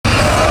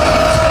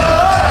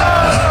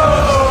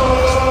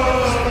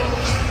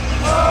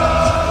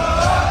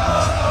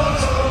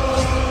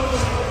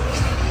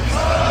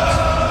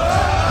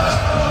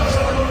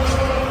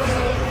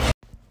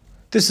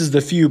This is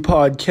the Few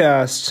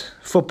Podcast,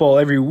 football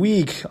every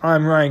week.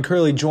 I'm Ryan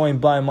Curley,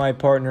 joined by my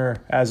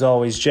partner, as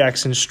always,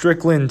 Jackson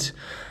Strickland.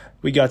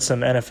 We got some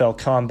NFL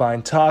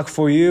Combine talk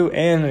for you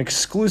and an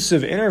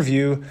exclusive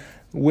interview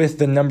with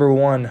the number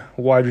one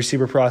wide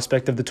receiver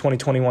prospect of the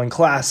 2021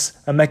 class,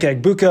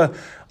 Emeka Egbuka,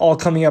 all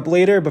coming up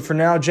later. But for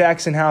now,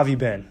 Jackson, how have you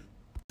been?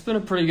 It's been a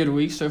pretty good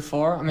week so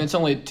far. I mean, it's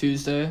only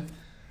Tuesday.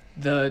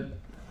 The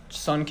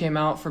sun came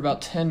out for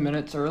about 10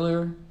 minutes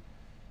earlier.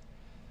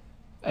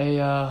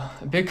 A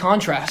big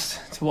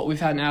contrast to what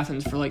we've had in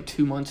Athens for like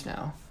 2 months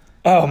now.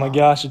 Oh my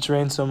gosh, it's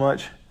rained so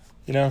much.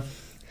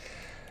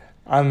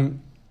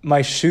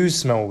 My shoes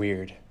smell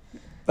weird.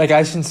 Like,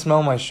 I can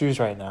smell my shoes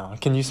right now.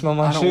 Can you smell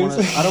my shoes?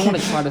 I don't want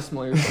to try to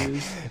smell your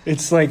shoes.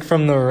 It's like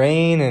from the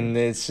rain, and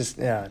it's just,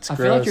 it's gross.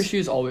 I feel like your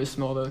shoes always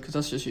smell, though, because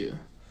that's just you.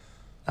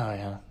 Oh,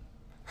 yeah.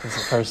 It's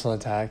a personal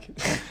attack.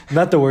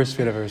 Not the worst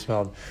feet I've ever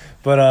smelled.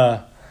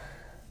 But,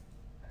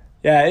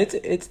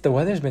 it's the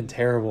weather's been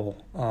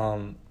terrible.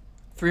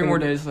 3 more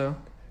days, though,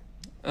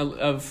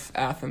 of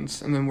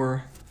Athens, and then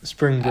we're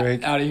spring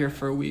break out of here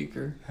for a week.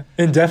 Or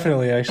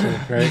indefinitely, actually,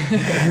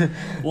 right?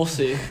 We'll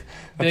see.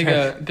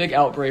 Big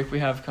outbreak we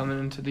have coming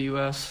into the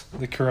U.S.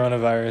 The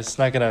coronavirus.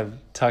 Not going to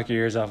talk your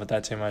ears off with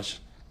that too much.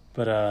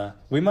 But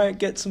we might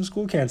get some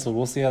school canceled.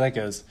 We'll see how that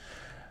goes.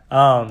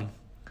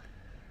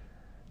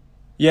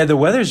 Yeah, the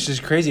weather's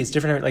just crazy. It's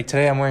different. Like,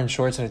 today I'm wearing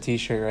shorts and a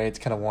T-shirt, right? It's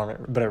kind of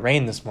warm, but it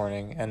rained this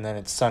morning, and then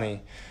it's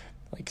sunny.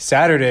 Like,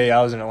 Saturday,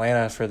 I was in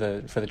Atlanta for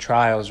the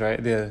trials, right?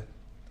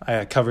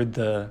 I covered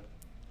the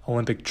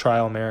Olympic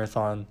trial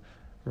marathon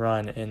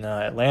run in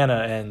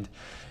Atlanta, and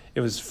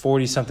it was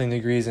 40-something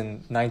degrees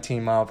and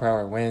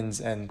 19-mile-per-hour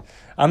winds. And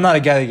I'm not a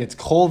guy that gets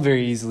cold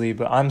very easily,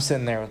 but I'm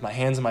sitting there with my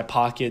hands in my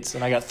pockets,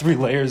 and I got 3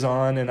 layers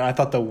on, and I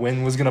thought the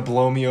wind was going to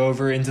blow me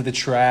over into the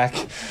track.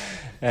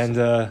 And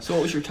So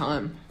what was your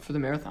time for the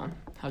marathon?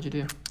 How'd you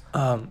do?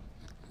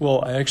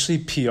 Well, I actually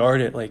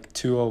PR'd at like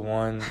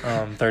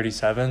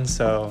 2:01:37.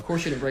 So of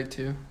course you didn't break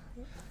 2.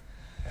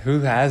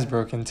 Who has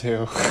broken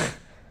 2?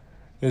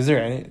 Is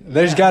there any?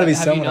 There's got to be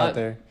someone out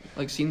there.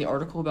 Like, seen the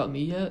article about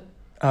me yet?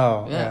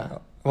 Oh yeah.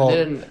 Well, I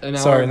did an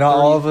hour, not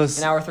 30, all of us.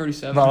 An hour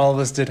 37. Not all of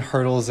us did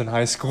hurdles in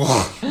high school.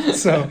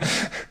 So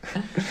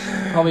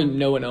probably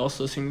no one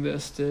else listening to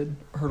this did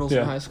hurdles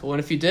in high school.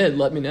 And if you did,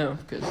 let me know,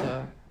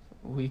 because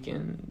we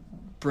can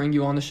bring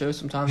you on the show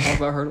sometime and talk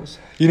about hurdles.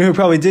 You know who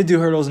probably did do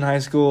hurdles in high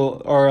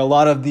school are a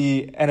lot of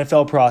the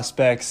NFL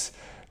prospects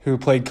who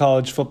played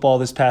college football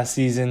this past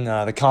season.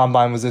 The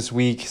Combine was this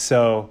week,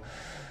 so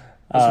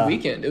this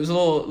weekend. It was a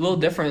little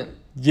different.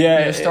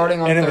 Yeah,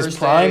 starting on and Thursday. It was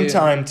prime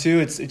time too.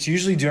 It's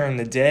usually during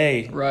the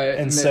day, right?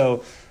 And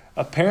so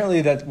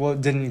apparently that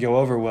didn't go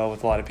over well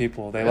with a lot of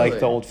people. They liked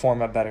the old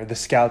format better. The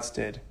scouts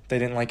did. They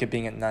didn't like it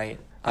being at night.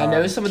 I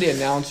know some of the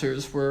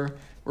announcers were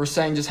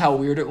saying just how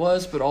weird it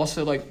was, but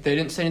also, like, they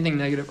didn't say anything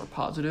negative or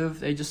positive.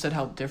 They just said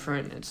how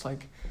different. It's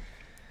like,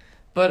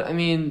 but I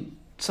mean,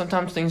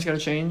 sometimes things gotta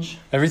change.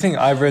 Everything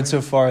I've read so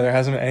far, there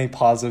hasn't been any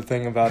positive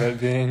thing about it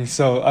being.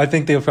 So I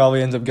think they'll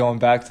probably end up going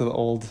back to the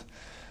old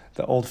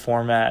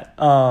format.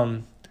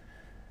 And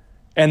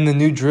the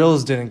new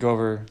drills didn't go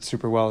over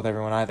super well with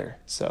everyone either.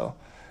 So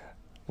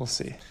we'll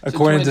see.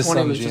 According to some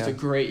 2020 was just a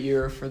great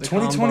year for the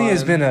 2020 Combine.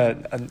 has been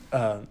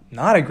a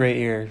not a great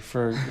year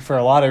for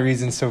a lot of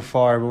reasons so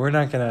far, but we're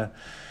not going to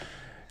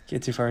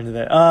get too far into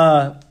that.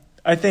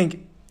 I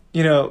think,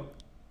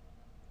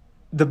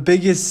 the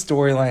biggest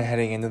storyline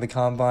heading into the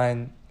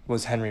Combine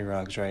was Henry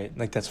Ruggs, right?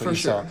 Like, that's what you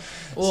saw.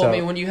 Well, I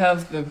mean, when you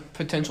have the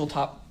potential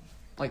top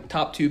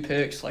 2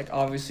 picks, like,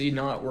 obviously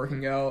not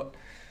working out,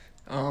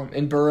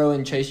 in Burrow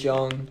and Chase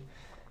Young,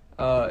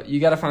 you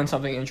got to find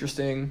something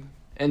interesting.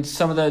 And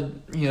some of the,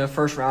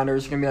 first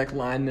rounders are going to be like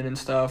linemen and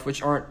stuff, which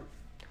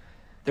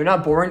they're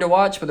not boring to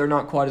watch, but they're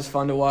not quite as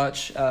fun to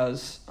watch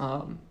as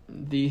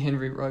the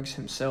Henry Ruggs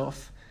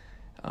himself.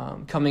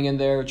 Coming in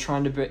there,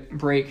 trying to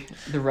break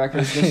the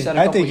records.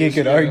 I think you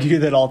could argue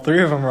that all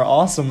 3 of them are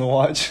awesome to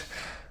watch.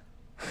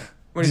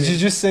 Did you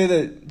just say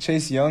that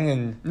Chase Young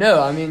and...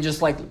 No, I mean,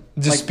 just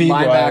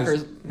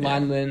linebackers,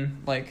 linemen,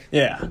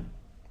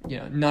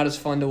 not as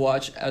fun to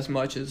watch as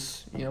much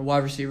as,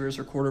 wide receivers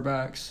or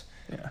quarterbacks.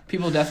 Yeah.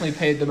 People definitely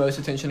paid the most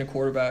attention to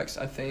quarterbacks,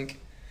 I think.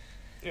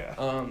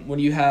 Yeah. When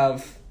you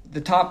have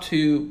the top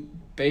 2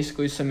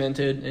 basically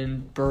cemented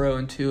in Burrow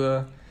and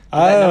Tua.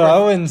 I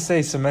wouldn't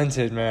say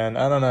cemented, man.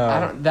 I don't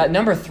know. That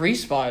number 3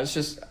 spot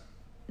is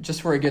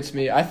just where it gets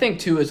me. I think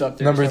Tua is up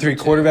there. Number 3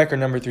 quarterback or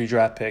number 3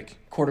 draft pick?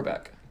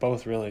 Quarterback.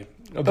 Both, really.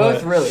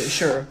 Really,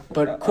 sure.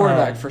 But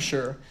quarterback for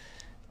sure.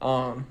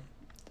 I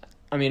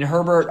mean,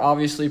 Herbert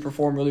obviously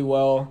performed really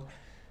well.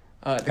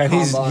 And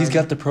he's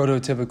got the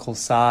prototypical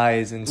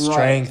size and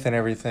strength and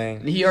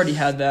everything. He already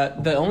had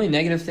that. The only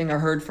negative thing I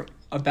heard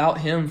about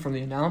him from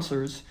the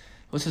announcers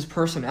was his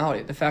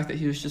personality. The fact that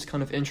he was just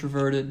kind of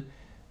introverted.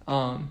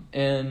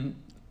 And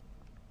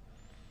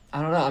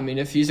I don't know. I mean,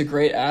 if he's a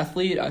great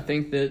athlete, I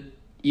think that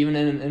even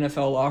in an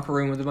NFL locker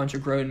room with a bunch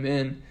of grown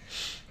men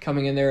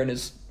coming in there and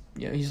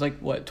he's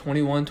like,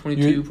 21,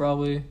 22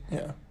 probably.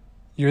 Yeah.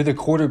 you're the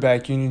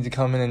quarterback, you need to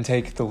come in and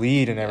take the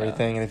lead and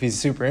everything. And if he's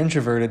super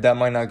introverted, that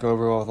might not go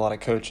over well with a lot of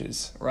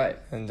coaches. Right.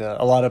 And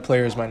a lot of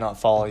players might not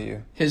follow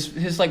you.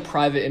 His like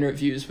private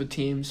interviews with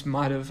teams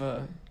might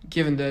have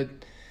given the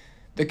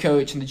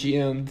coach and the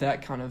GM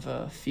that kind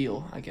of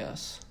feel, I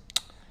guess,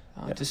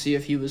 to see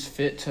if he was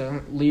fit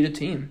to lead a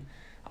team.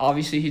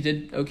 Obviously, he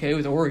did okay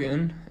with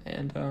Oregon,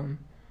 and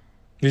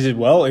he did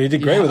well. He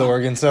did great with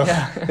Oregon, so he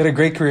had a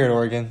great career at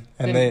Oregon,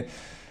 and they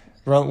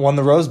won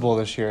the Rose Bowl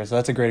this year, so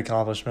that's a great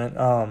accomplishment.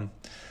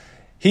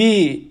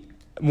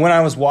 When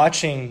I was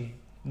watching,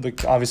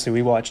 obviously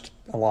we watched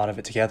a lot of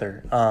it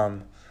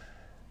together.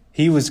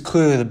 He was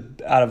clearly,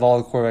 out of all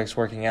the quarterbacks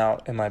working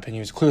out, in my opinion,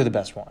 he was clearly the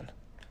best one.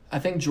 I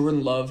think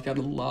Jordan Love got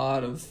a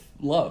lot of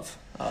love,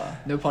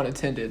 no pun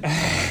intended,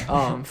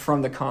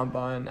 from the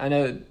combine. I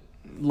know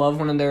Love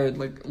went in there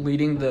like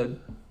leading the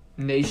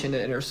nation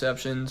in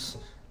interceptions.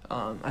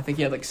 I think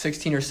he had like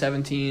 16 or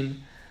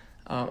 17.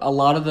 A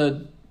lot of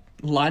the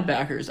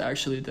linebackers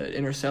actually that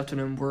intercepted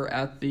him were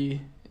at the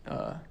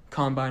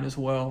combine as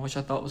well, which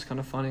I thought was kind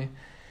of funny.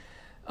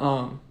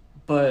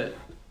 But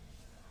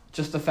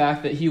just the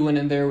fact that he went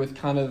in there with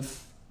kind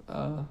of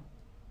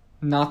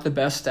not the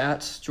best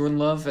stats, Jordan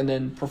Love, and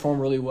then performed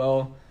really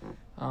well.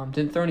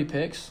 Didn't throw any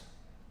picks,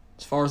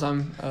 as far as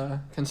I'm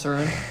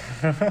concerned.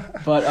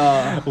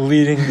 But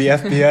leading the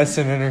FBS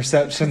in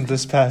interceptions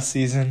this past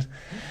season.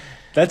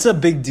 That's a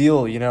big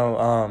deal, you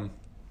know.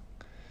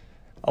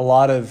 A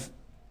lot of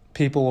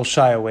people will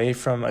shy away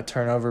from a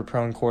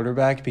turnover-prone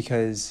quarterback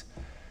because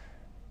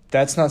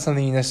that's not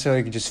something you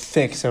necessarily can just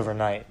fix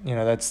overnight. You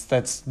know,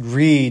 that's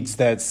reads,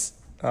 that's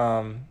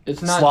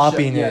it's not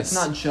sloppiness. It's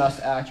not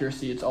just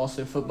accuracy; it's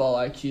also football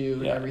IQ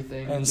and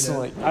everything. And so,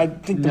 like, I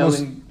think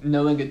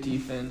knowing a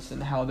defense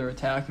and how they're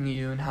attacking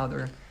you and how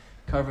they're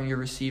covering your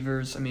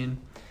receivers. I mean,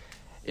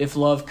 if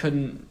Love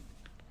couldn't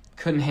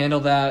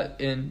handle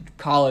that in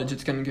college,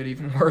 it's going to get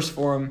even worse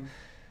for him.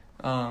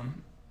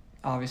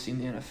 Obviously in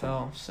the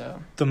NFL.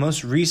 So the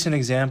most recent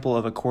example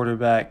of a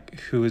quarterback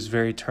who was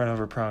very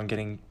turnover prone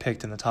getting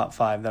picked in the top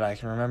 5 that I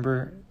can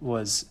remember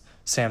was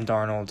Sam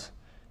Darnold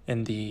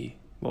in the,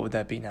 what would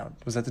that be now?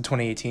 Was that the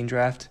 2018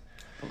 draft?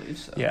 I believe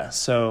so. Yeah.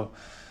 So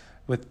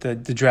with the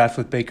draft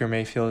with Baker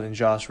Mayfield and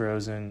Josh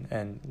Rosen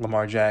and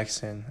Lamar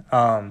Jackson,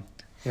 Sam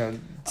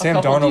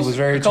Darnold was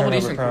very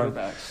turnover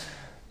prone.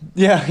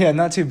 Yeah,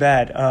 not too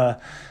bad. A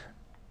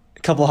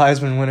couple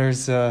Heisman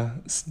winners, a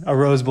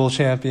Rose Bowl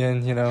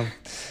champion, you know.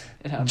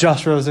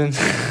 Josh Rosen,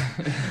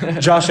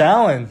 Josh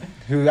Allen,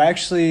 who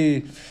actually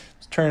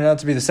is turning out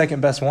to be the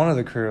second best one of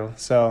the crew.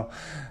 So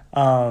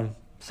far.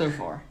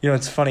 You know,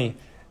 it's funny.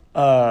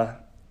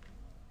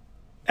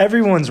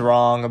 Everyone's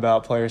wrong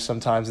about players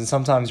sometimes, and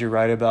sometimes you're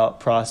right about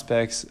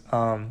prospects.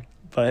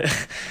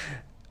 But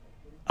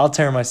I'll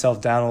tear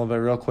myself down a little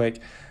bit real quick.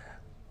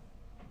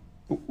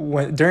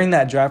 During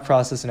that draft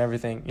process and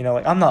everything, you know,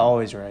 like, I'm not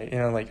always right. You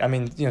know, like, I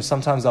mean, you know,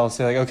 sometimes I'll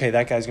say, like, okay,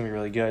 that guy's going to be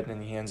really good,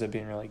 and he ends up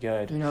being really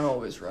good. You're not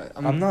always right.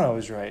 I'm not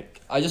always right.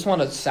 I just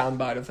want a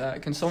soundbite of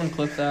that. Can someone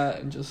clip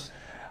that and just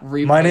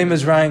replay? My name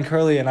is Ryan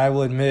Curley, and I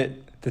will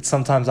admit that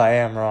sometimes I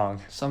am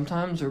wrong.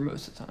 Sometimes or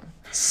most of the time?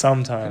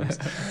 Sometimes.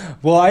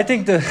 Well, I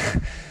think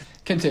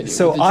Continue.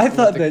 So I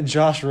thought that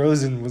Josh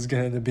Rosen was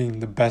going to end up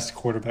being the best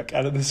quarterback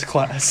out of this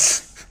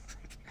class.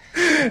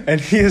 And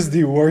he is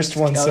the worst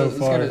one so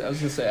far. I was going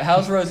to say,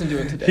 how's Rosen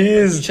doing today?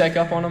 You check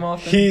up on him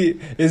often? He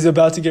is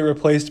about to get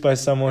replaced by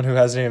someone who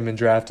hasn't even been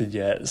drafted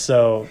yet.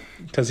 So,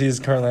 because he's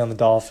currently on the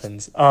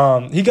Dolphins.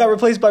 He got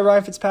replaced by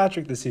Ryan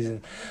Fitzpatrick this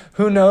season.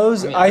 Who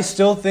knows? I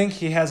still think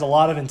he has a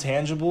lot of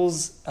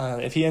intangibles.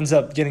 If he ends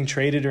up getting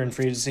traded or in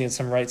free agency in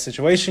some right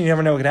situation, you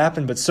never know what could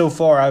happen. But so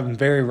far, I've been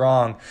very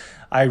wrong.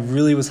 I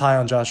really was high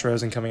on Josh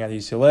Rosen coming out of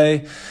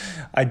UCLA.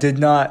 I did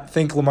not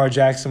think Lamar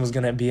Jackson was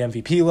going to be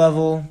MVP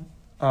level.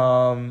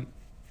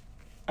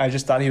 I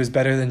just thought he was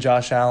better than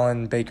Josh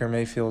Allen, Baker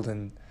Mayfield,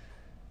 and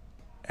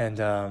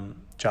Sam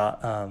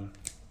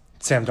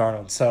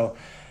Darnold. So,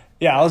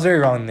 yeah, I was very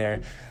wrong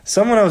there.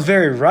 Someone I was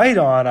very right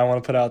on, I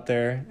want to put out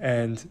there,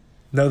 and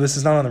no, this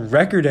is not on the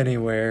record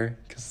anywhere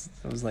because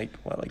it was like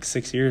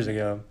 6 years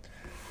ago.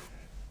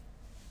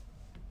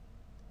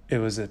 It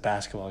was a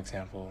basketball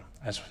example.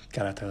 I just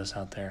got to throw this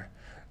out there.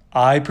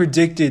 I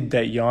predicted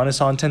that Giannis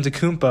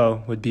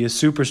Antetokounmpo would be a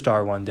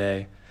superstar one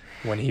day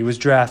when he was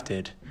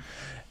drafted,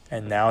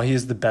 and now he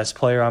is the best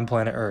player on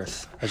planet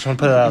Earth. I just want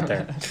to put it out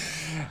there.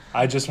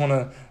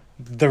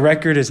 The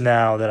record is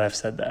now that I've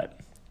said that.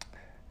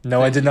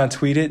 No, I did not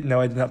tweet it.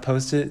 No, I did not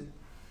post it.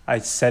 I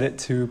said it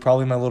to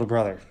probably my little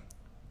brother.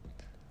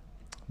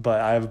 But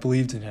I have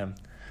believed in him,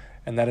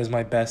 and that is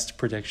my best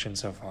prediction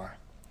so far.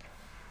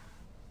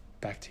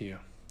 Back to you.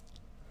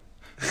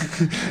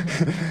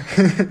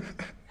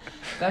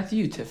 Back to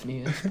you,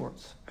 Tiffany, in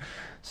sports.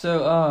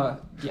 So,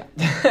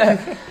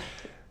 yeah.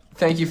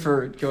 Thank you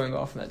for going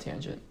off on that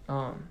tangent.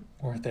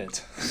 Worth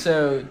it.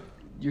 So,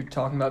 you're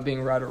talking about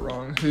being right or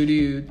wrong.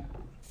 Who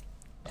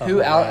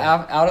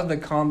out of the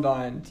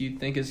combine do you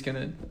think is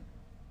gonna?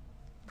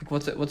 Like,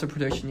 what's a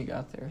prediction you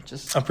got there?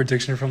 Just a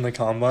prediction from the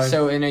combine.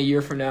 So in a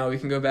year from now, we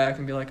can go back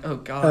and be like, "Oh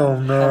God, oh,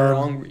 man. how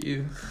wrong were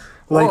you?"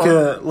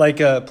 Like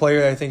a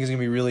player I think is gonna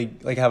be really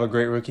like have a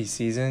great rookie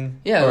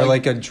season. Yeah, or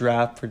like a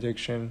draft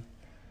prediction.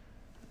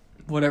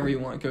 Whatever you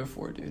want, go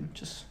for it, dude.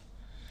 Just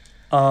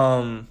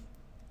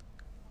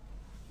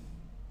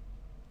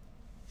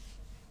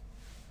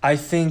I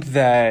think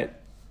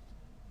that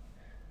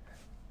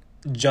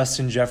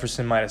Justin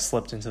Jefferson might have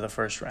slipped into the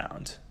first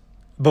round.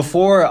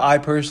 Before, I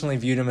personally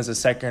viewed him as a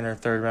second or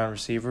third round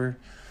receiver.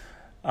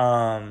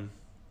 I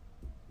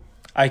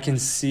can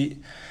see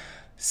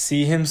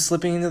him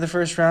slipping into the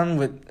first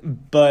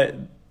round, but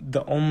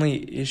the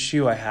only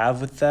issue I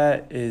have with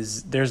that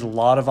is there's a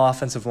lot of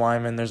offensive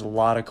linemen, there's a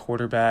lot of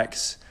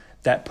quarterbacks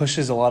that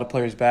pushes a lot of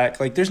players back.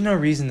 Like, there's no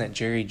reason that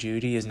Jerry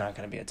Jeudy is not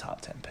going to be a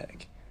top 10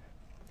 pick.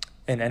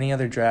 In any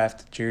other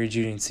draft, Jerry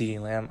Jeudy and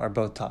CeeDee Lamb are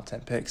both top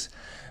 10 picks.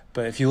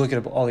 But if you look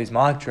at all these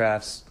mock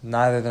drafts,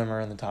 neither of them are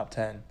in the top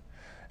 10.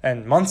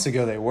 And months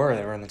ago they were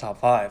in the top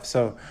 5.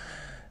 So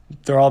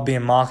they're all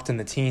being mocked in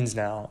the teens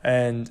now.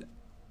 And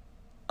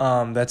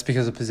that's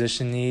because of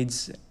position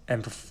needs.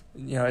 And,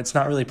 it's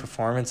not really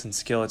performance and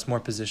skill. It's more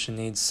position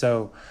needs.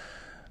 So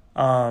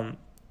I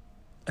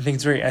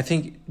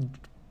think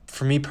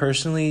for me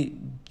personally,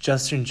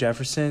 Justin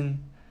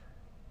Jefferson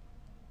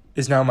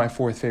is now my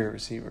fourth favorite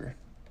receiver.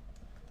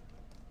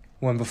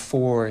 When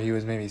before he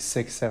was maybe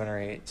 6, 7, or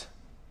 8,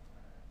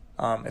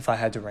 if I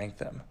had to rank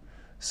them.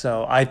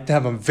 So I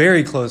have him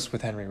very close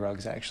with Henry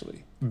Ruggs,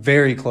 actually.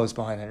 Very close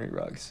behind Henry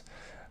Ruggs.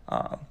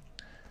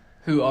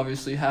 Who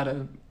obviously had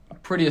a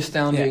pretty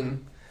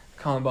astounding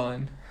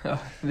combine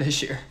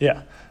this year.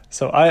 Yeah.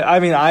 So,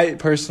 I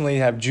personally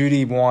have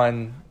Jeudy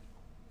 1,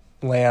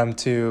 Lamb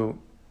 2,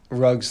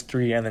 Ruggs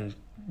 3, and then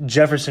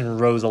Jefferson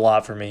rose a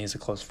lot for me. He's a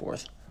close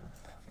fourth.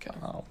 Okay.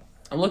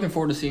 I'm looking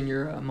forward to seeing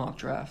your mock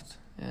draft.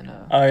 And,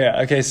 oh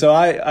yeah, okay. So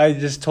I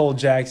just told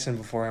Jackson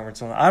beforehand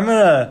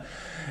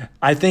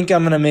I think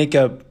I'm gonna make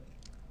a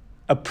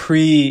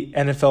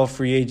pre-NFL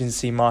free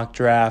agency mock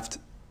draft,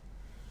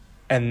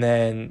 and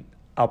then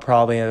I'll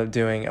probably end up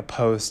doing a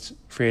post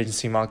free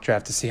agency mock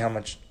draft to see how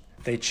much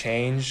they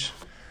change,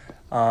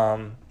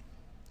 and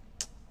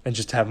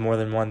just have more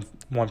than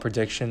one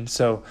prediction.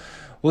 So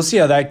we'll see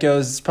how that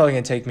goes. It's probably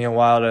gonna take me a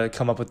while to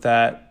come up with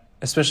that,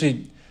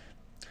 especially.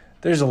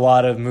 There's a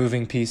lot of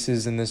moving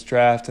pieces in this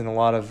draft and a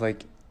lot of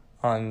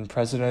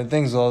unprecedented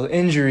things, all the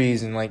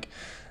injuries and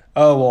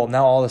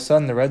now all of a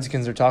sudden the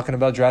Redskins are talking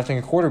about drafting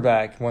a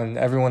quarterback when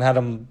everyone had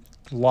them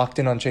locked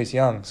in on Chase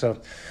Young. So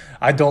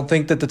I don't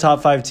think that the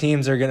top 5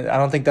 teams I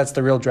don't think that's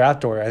the real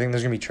draft order. I think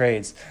there's going to be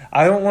trades.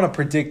 I don't want to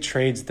predict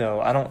trades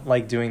though. I don't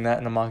like doing that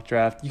in a mock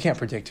draft. You can't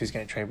predict who's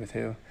going to trade with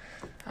who.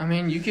 I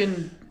mean, you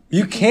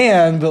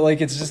can, but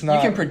it's just not.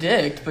 You can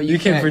predict, but you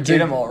can't predict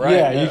them all right.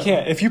 Yeah, you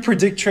can't. If you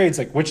predict trades,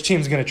 which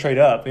team's going to trade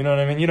up, you know what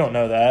I mean? You don't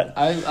know that.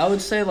 I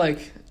would say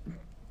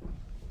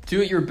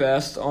do it your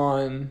best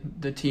on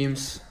the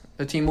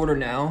team order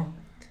now,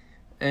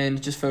 and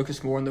just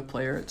focus more on the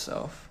player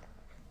itself,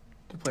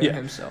 the player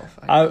himself.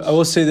 I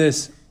will say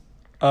this: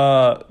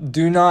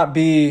 do not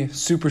be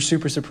super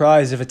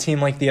surprised if a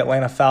team like the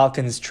Atlanta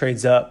Falcons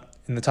trades up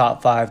in the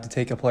top 5 to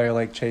take a player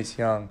like Chase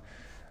Young.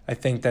 I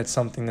think that's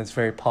something that's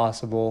very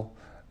possible.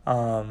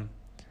 Don't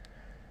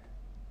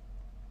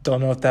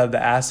know if they have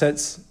the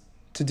assets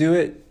to do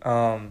it.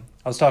 I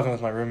was talking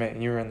with my roommate,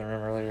 and you were in the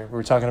room earlier. We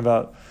were talking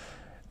about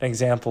an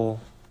example.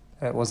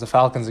 It was the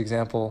Falcons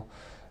example.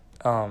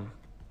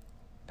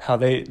 How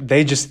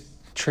they just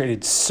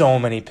traded so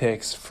many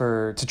picks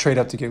to trade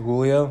up to get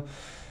Julio,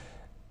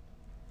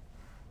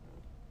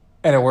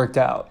 and it worked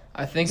out.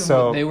 I think if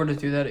they were to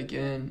do that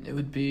again, it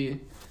would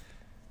be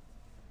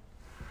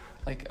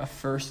a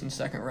first and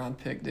second round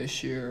pick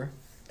this year,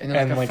 and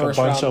then a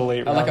bunch of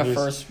late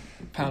rounders.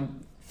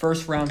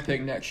 First round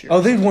pick next year. Oh,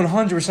 they'd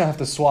 100% have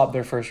to swap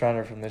their first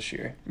rounder from this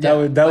year. That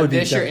would be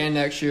this year and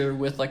next year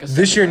with a second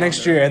this year, rounder.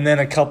 Next year, and then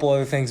a couple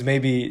other things.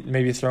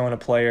 Maybe throw in a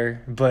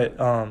player. But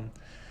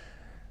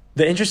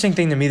the interesting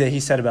thing to me that he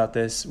said about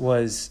this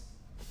was,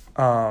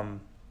 when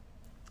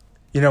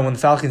the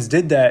Falcons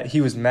did that, he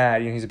was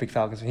mad. He's a big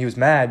Falcons fan. He was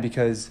mad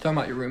because talking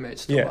about your roommate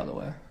still, by the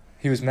way.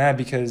 He was mad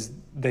because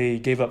they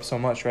gave up so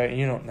much, right? And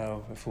you don't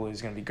know if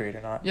Julio's going to be great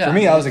or not. Yeah, for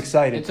me, I was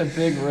excited. It's a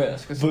big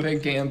risk. It's a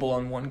big gamble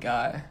on one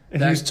guy.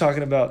 And he was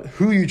talking about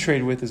who you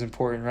trade with is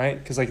important, right?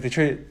 Because they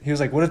traded. He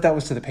was like, "What if that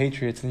was to the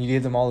Patriots and you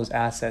gave them all those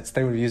assets?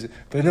 They would use it."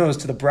 But no, it was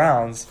to the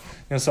Browns.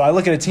 So I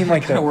look at a team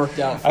like I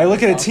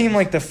look at a team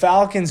like the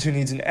Falcons who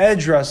needs an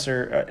edge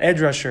rusher.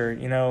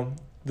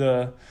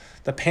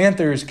 The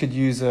Panthers could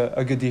use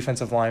a good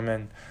defensive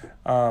lineman.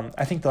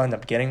 I think they'll end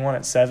up getting one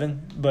at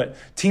 7. But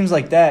teams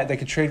like that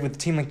could trade with a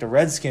team like the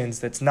Redskins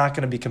that's not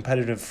going to be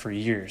competitive for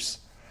years.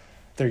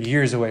 They're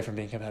years away from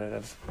being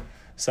competitive.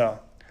 So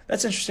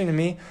that's interesting to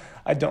me.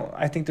 I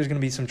think there's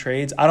going to be some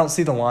trades. I don't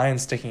see the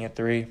Lions sticking at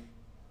 3.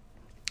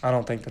 I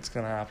don't think that's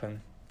going to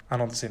happen. I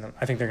don't see them.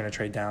 I think they're going to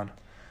trade down.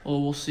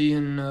 Well, we'll see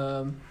in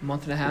a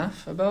month and a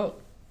half about.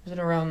 Is it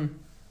around?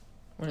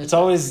 It's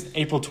always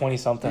April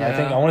 20-something.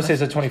 Yeah, I want to say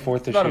it's the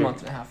 24th this year. About a month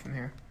and a half from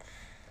here.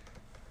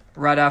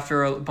 Right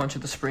after a bunch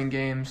of the spring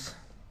games.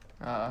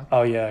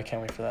 Oh, yeah. I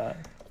can't wait for that.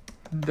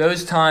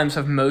 those times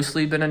have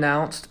mostly been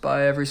announced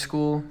by every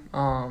school.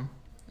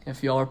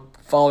 If y'all are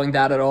following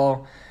that at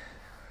all,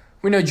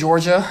 we know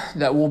Georgia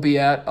that we'll be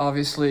at,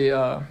 obviously,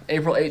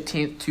 April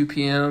 18th, 2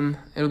 p.m.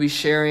 It'll be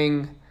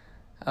sharing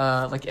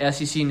like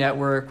SEC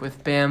network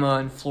with Bama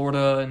and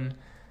Florida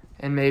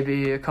and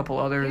maybe a couple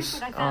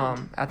others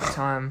at the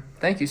time.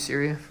 Thank you,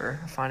 Siri, for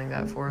finding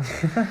that for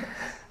us.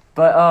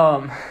 But,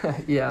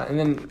 yeah, and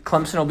then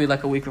Clemson will be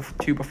like a week or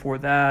two before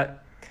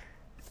that.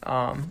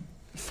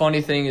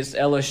 Funny thing is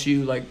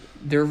LSU, like,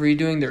 they're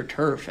redoing their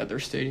turf at their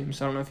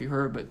stadiums. I don't know if you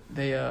heard, but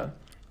they,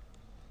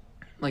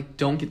 like,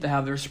 don't get to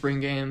have their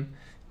spring game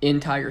in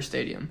Tiger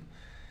Stadium.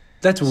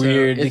 That's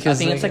weird. Because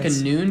I think it's like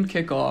a noon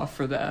kickoff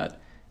for that,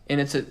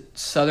 and it's at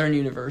Southern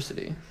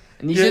University.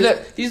 And these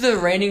are the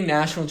reigning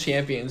national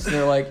champions. And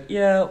they're like,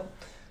 yeah,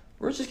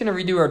 we're just going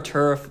to redo our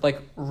turf, like,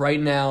 right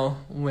now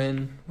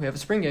when we have a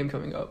spring game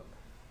coming up.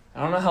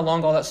 I don't know how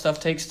long all that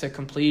stuff takes to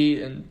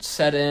complete and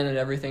set in and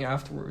everything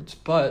afterwards,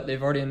 but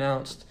they've already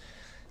announced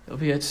it'll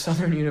be at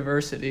Southern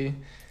University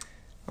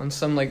on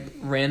some, like,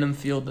 random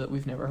field that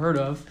we've never heard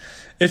of.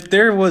 If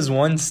there was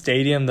one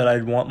stadium that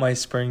I'd want my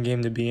spring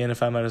game to be in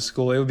if I'm out of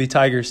school, it would be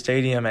Tiger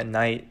Stadium at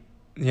night.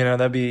 You know,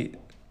 that'd be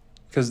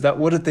 – because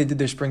what if they did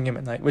their spring game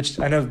at night? Which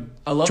I know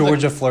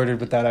Georgia flirted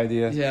with that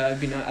idea. Yeah,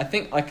 it'd be nice. I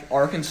think, like,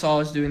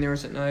 Arkansas is doing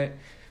theirs at night.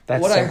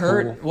 That's what so I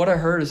heard, cool. What I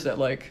heard is that,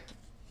 like,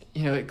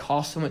 you know, it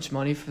costs so much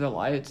money for the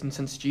lights, and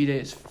since G-Day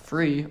is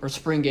free, or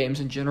spring games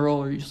in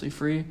general are usually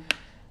free,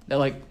 that,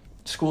 like,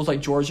 schools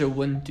like Georgia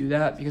wouldn't do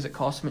that because it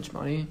costs so much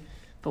money.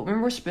 But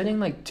when we're spending,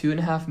 like,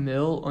 $2.5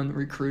 million on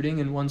recruiting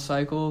in one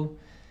cycle,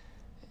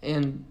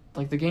 and,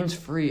 like, the game's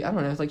free, I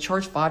don't know, it's like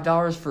charge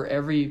 $5 for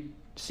every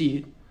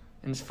seat,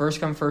 and it's first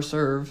come, first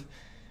serve,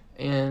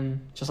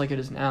 and just like it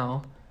is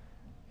now,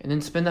 and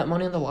then spend that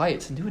money on the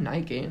lights and do a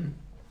night game.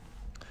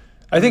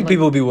 I think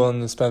people would be willing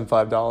to spend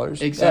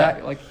 $5.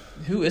 Exactly. Yeah. Like,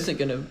 who isn't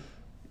going to...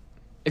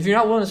 If you're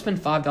not willing to spend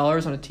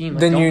 $5 on a team,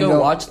 like, then don't go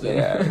watch them.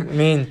 Yeah, I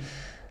mean...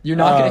 You're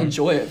not going to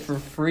enjoy it for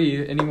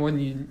free any more than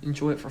you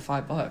enjoy it for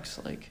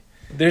 $5. Like,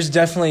 there's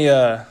definitely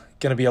going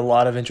to be a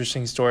lot of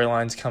interesting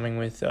storylines coming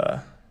with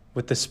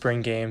the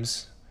spring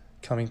games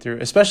coming through.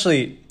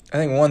 Especially, I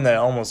think one that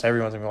almost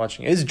everyone's going to be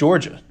watching is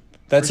Georgia.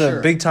 That's a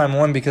big-time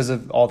one because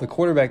of all the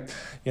quarterback...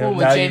 You know,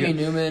 with Jamie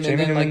Newman, and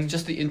then, like,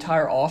 just the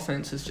entire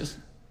offense has just...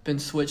 been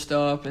switched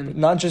up, and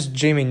not just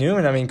Jamie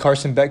Newman. I mean,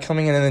 Carson Beck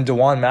coming in, and then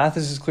DeJuan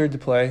Mathis is cleared to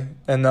play.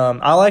 And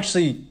I'll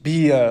actually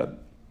be a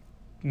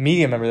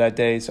media member that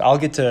day, so I'll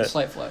get to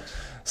slight flex,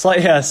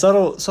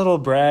 subtle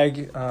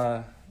brag.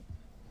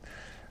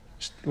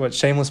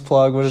 Shameless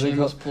plug? What is it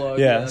called? Plug.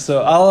 Yeah.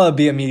 So I'll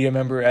be a media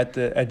member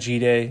at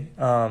G-Day.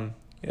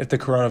 If the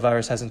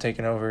coronavirus hasn't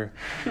taken over,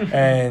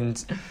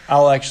 and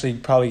I'll actually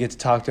probably get to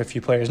talk to a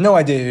few players. No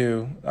idea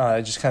who.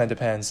 It just kind of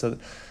depends. So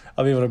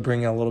I'll be able to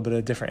bring a little bit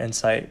of different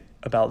insight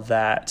about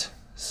that.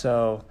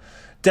 So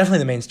definitely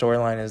the main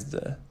storyline is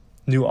the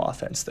new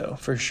offense, though,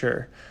 for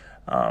sure.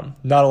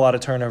 Not a lot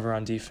of turnover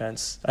on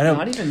defense. I know.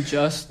 Not even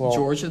just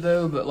Georgia,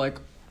 though, but, like,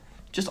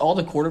 just all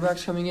the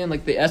quarterbacks coming in.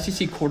 Like, the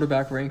SEC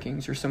quarterback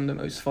rankings are some of the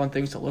most fun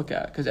things to look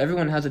at because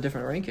everyone has a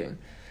different ranking.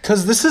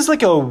 Because this is, like,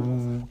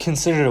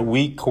 considered a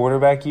weak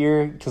quarterback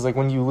year because, like,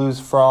 when you lose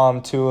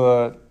from to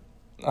a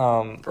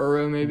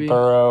Burrow, maybe. I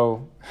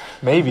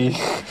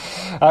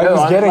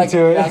was getting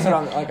to it. That's what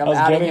I'm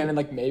adding him, and,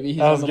 like, maybe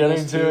he's I was on the getting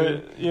list to too.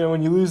 it. You know,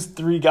 when you lose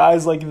three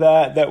guys like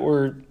that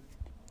were,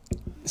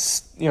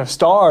 you know,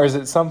 stars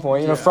at some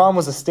point. You know, Fromm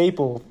was a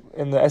staple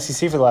in the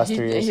SEC for the last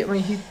 3 years.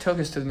 He took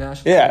us to the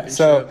national championship.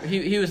 So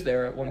he was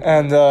there at one point.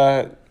 And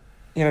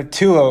you know,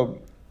 Tua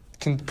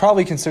can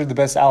probably considered the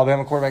best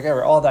Alabama quarterback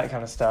ever. All that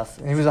kind of stuff.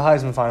 And he was a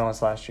Heisman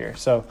finalist last year.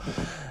 So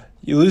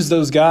you lose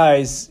those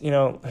guys. You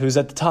know, who's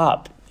at the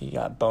top? You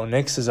got Bo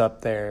Nix is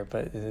up there,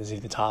 but is he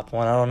the top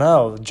one? I don't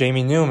know.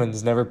 Jamie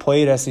Newman's never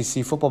played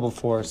SEC football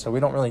before, so we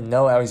don't really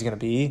know how he's going to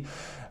be.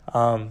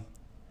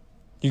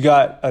 You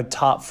got a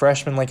top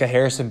freshman like a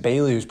Harrison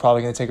Bailey who's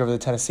probably going to take over the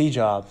Tennessee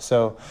job.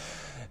 So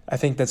I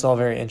think that's all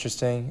very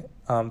interesting.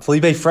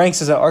 Felipe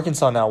Franks is at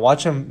Arkansas now.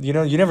 Watch him. You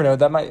know, you never know.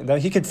 That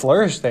he could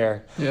flourish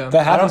there. Yeah,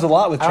 that happens a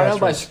lot with transfers. I don't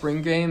know by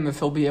spring game if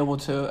he'll be able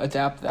to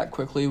adapt that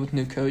quickly with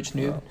new coach,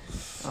 you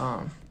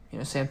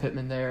know, Sam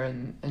Pittman there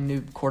and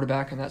new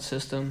quarterback in that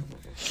system.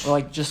 Or,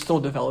 like, just still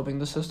developing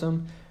the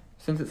system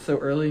since it's so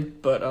early.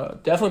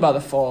 But definitely by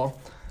the fall,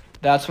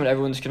 that's when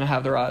everyone's going to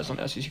have their eyes on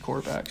SEC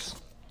quarterbacks.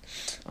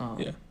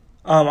 I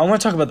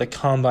want to talk about the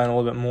Combine a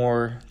little bit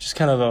more, just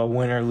kind of a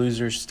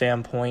winner-loser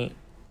standpoint.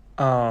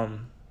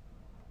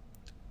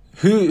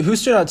 Who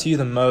stood out to you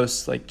the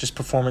most, like, just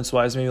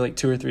performance-wise, maybe, like,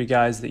 2 or 3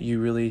 guys that you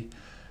really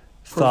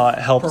thought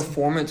helped?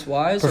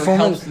 Performance-wise or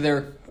helped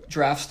their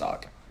draft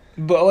stock?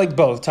 But, like,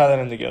 both. Tie that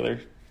in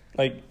together.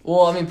 Like,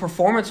 well, I mean,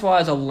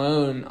 performance-wise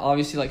alone,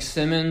 obviously, like,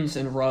 Simmons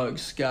and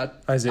Ruggs got...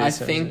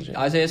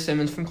 Isaiah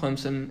Simmons from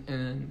Clemson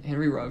and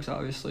Henry Ruggs,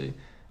 obviously,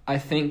 I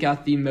think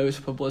got the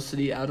most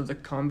publicity out of the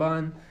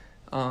Combine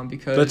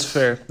because... That's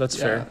fair. That's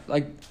fair.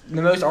 Like,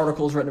 the most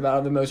articles written about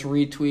it, the most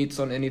retweets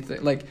on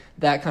anything, like,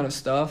 that kind of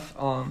stuff.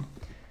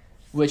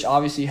 which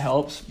obviously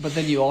helps. But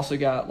then you also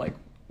got like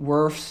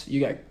Wirfs,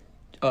 you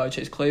got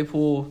Chase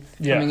Claypool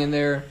coming in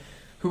there,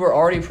 who are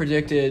already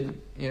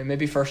predicted,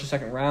 maybe first or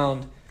second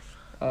round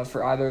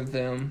for either of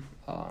them.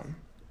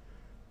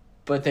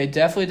 But they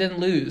definitely didn't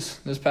lose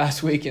this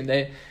past weekend.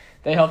 They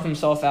helped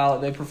themselves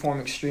out. They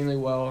performed extremely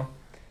well.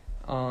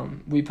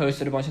 We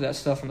posted a bunch of that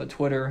stuff on the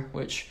Twitter,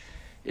 which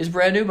is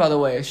brand new, by the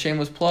way.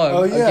 Shameless plug.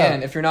 Oh, yeah.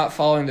 Again, if you're not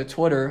following the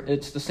Twitter,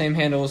 it's the same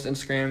handle as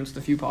Instagram. It's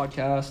the Few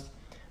Podcast.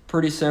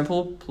 Pretty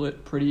simple,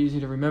 pretty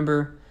easy to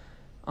remember.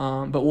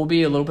 But we'll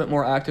be a little bit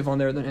more active on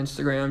there than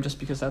Instagram, just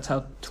because that's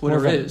how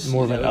Twitter is.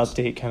 More of an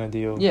update kind of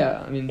deal.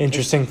 Yeah, I mean,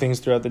 interesting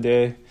things throughout the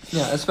day.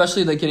 Yeah,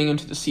 especially like getting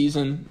into the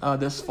season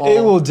this fall.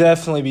 It will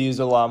definitely be used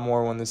a lot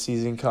more when the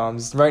season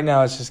comes. Right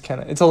now, it's just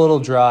it's a little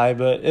dry,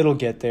 but it'll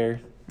get there.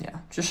 Yeah,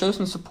 just show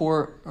some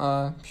support,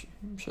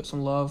 show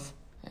some love,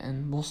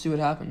 and we'll see what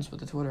happens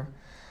with the Twitter.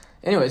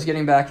 Anyways,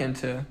 getting back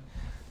into,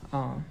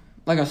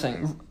 like I was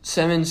saying,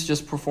 Simmons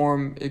just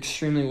performed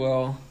extremely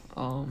well.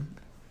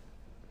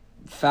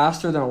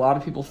 Faster than a lot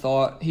of people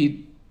thought.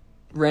 He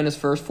ran his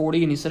first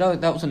 40 and he said, "Oh,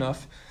 that was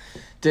enough."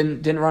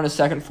 Didn't run his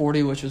second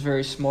 40, which was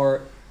very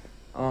smart.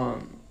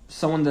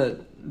 Someone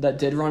that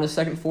did run his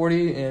second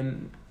 40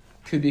 and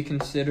could be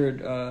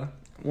considered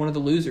one of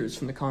the losers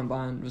from the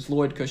combine was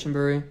Lloyd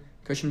Cushenberry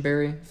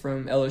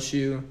from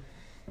LSU.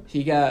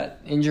 He got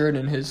injured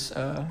in his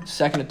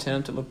second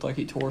attempt. It looked like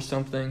he tore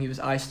something. He was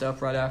iced up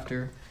right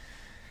after.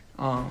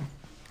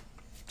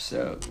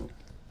 So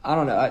I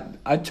don't know.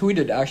 I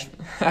tweeted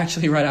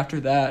actually right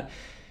after that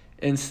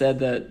and said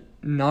that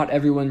not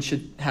everyone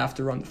should have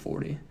to run the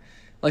 40.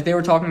 Like, they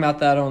were talking about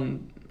that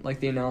on, like,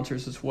 the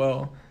announcers as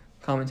well,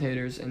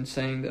 commentators, and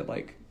saying that,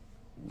 like,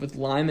 with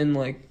Lyman,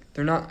 like,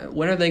 they're not –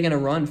 when are they going to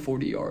run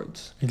 40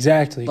 yards?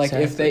 Exactly. Like,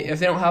 if they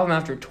don't have them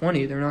after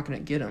 20, they're not going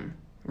to get them.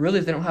 Really,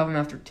 if they don't have them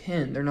after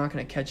 10, they're not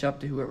going to catch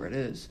up to whoever it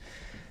is.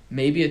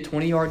 Maybe a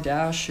 20-yard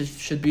dash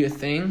should be a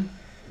thing.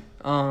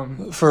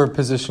 For a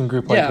position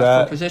group like that. Yeah,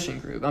 for a position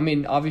group. I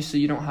mean,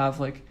 obviously you don't have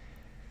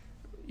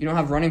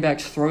running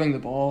backs throwing the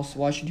ball, so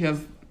why should you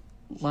have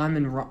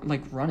linemen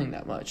running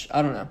that much?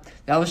 I don't know.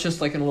 That was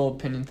just like a little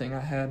opinion thing I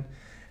had,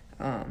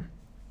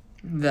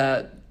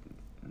 that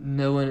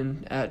no one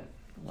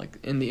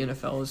in the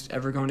NFL is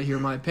ever going to hear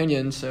my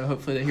opinion, so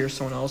hopefully they hear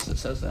someone else that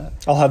says that.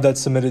 I'll have that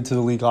submitted to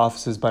the league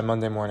offices by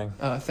Monday morning.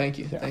 Thank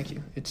you.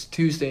 It's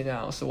Tuesday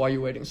now, so why are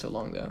you waiting so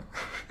long though?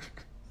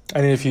 I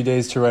need a few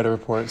days to write a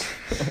report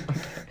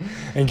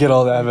and get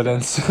all the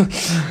evidence.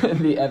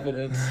 The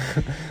evidence.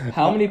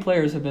 How many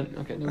players have been?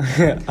 Okay.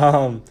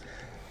 No.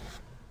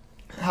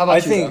 How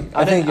about you?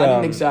 I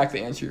didn't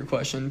exactly answer your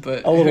question,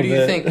 but who do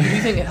you think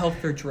it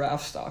helped their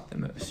draft stock the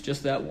most?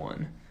 Just that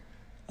one.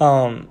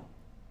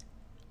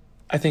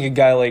 I think a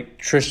guy like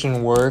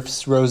Tristan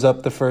Wirfs rose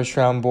up the first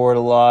round board a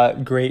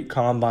lot. Great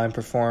combine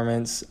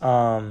performance.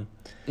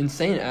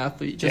 Insane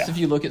athlete. If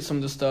you look at some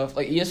of the stuff,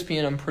 like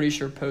ESPN, I'm pretty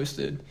sure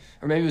posted,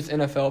 or maybe it was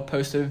NFL,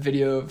 posted a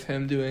video of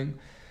him doing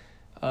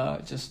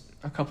just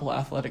a couple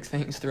athletic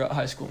things throughout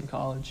high school and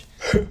college.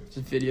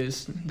 Just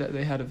videos that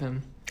they had of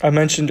him. I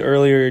mentioned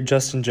earlier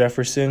Justin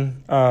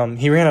Jefferson.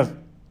 He ran a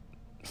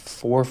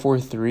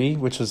 4.43,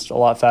 which was a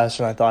lot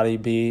faster than I thought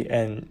he'd be,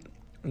 and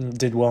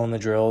did well in the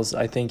drills.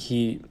 I think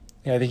he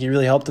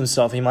really helped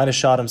himself. He might have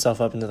shot himself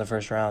up into the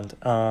first round.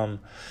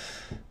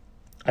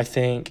 I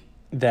think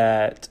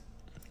that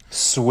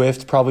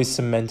Swift probably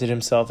cemented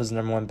himself as the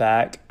number one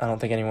back. I don't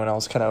think anyone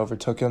else kind of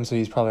overtook him, so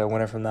he's probably a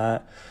winner from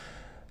that.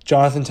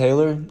 Jonathan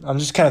Taylor, I'm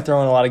just kind of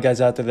throwing a lot of guys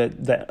out there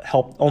that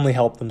only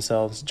help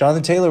themselves.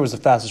 Jonathan Taylor was the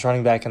fastest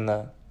running back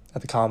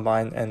at the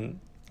combine, and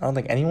I don't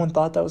think anyone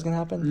thought that was going to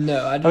happen.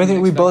 No, I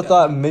think we both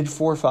thought mid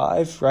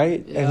 4.5,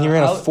 right? Yeah, and he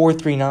ran a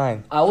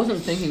 4.39. I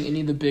wasn't thinking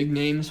any of the big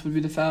names would be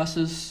the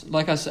fastest.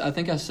 Like I said, I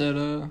think I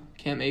said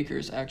Cam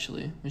Akers,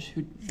 actually.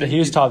 He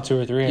was top 2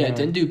 or 3. Yeah,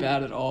 didn't do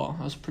bad at all.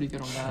 I was pretty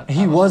good on that.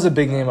 He was a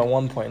big name at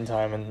one point in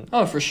time.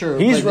 And for sure.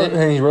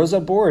 And he rose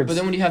up boards. But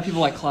then when you have people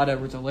like Clyde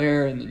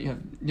Edwards-Helaire, and then you have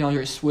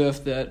DeAndre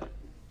Swift that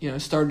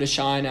started to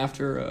shine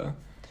after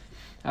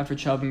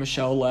Chubb and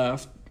Michelle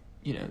left,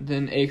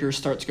 then Akers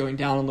starts going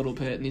down a little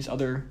bit, and these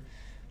other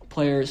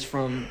players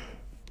from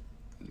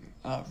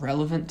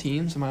relevant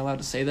teams, am I allowed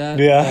to say that?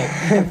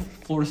 Yeah.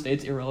 Florida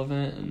State's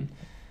irrelevant,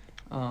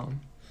 and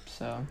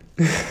so.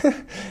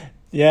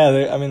 Yeah,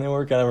 they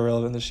were kind of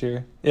irrelevant this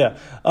year. Yeah.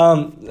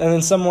 And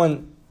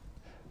then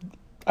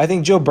I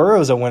think Joe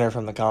Burrow's a winner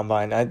from the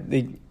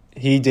combine.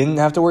 He didn't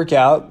have to work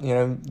out,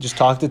 just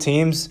talk to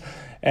teams,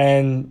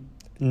 and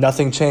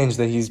nothing changed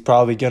that he's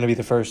probably going to be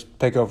the first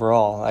pick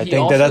overall. I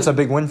think that's a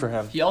big win for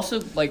him. He also,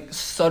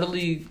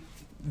 subtly,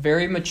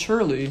 very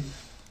maturely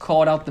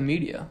called out the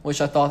media,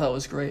 which I thought that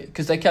was great,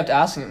 because they kept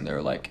asking him. They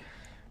were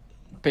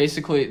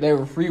basically, they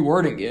were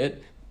rewording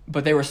it,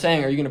 but they were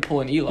saying, "Are you going to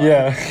pull an Eli?"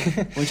 Yeah.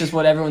 Which is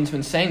what everyone's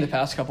been saying the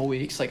past couple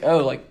weeks. He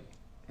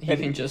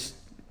can just,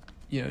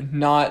 he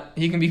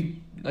can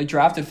be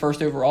drafted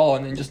first overall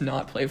and then just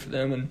not play for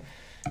them and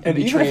even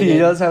be traded. if he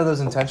does have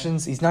those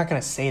intentions, he's not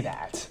going to say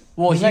that.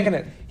 Well, he's not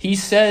gonna. He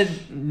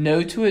said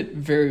no to it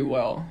very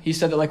well. He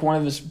said that like one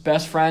of his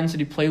best friends that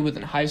he played with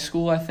in high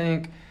school, I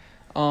think,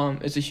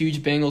 is a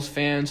huge Bengals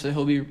fan, so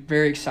he'll be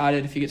very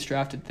excited if he gets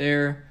drafted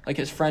there, like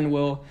his friend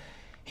will.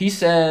 He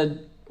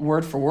said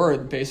word for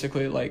word,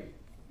 basically, like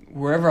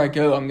wherever I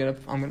go, I'm gonna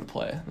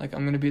play. Like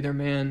I'm gonna be their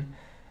man.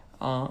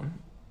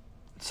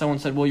 Someone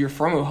said, "Well, you're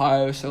from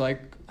Ohio, so like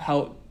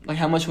how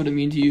much would it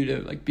mean to you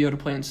to like be able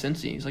to play in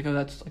Cincy?" He's like, "Oh,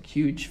 that's like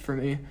huge for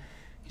me."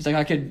 He's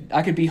like,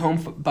 I could be home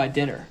by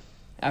dinner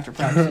after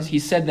practices. He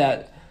said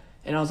that,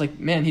 and I was like,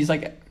 man, he's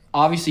like,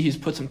 obviously he's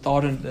put some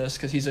thought into this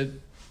because he's a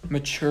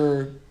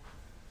mature,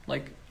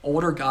 like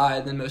older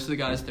guy than most of the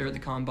guys there at the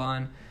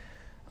combine.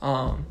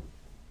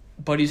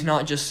 But he's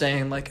not just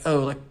saying like, oh,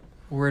 like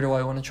where do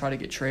I want to try to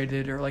get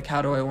traded, or like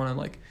how do I want to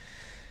like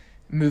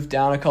move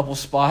down a couple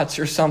spots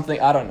or something.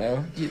 I don't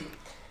know.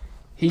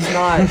 He's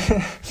not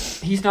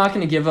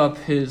going to give up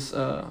his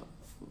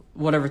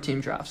whatever team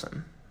drafts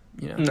him.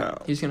 You know, no,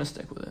 he's going to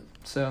stick with it.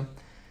 So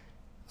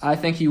I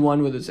think he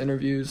won with his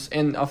interviews,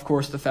 and of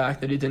course the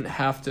fact that he didn't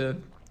have to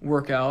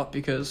work out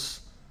because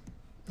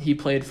he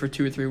played for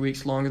 2 or 3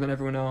 weeks longer than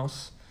everyone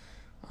else.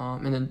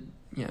 And then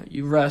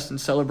you rest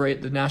and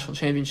celebrate the national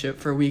championship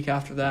for a week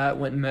after that.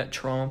 Went and met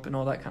Trump and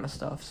all that kind of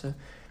stuff. So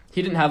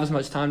he didn't have as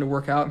much time to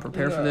work out and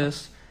prepare for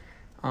this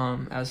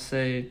as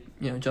say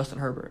Justin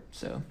Herbert.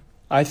 So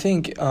I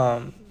think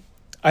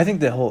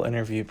the whole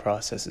interview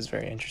process is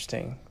very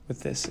interesting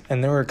with this,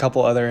 and there were a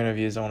couple other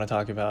interviews I want to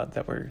talk about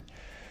that were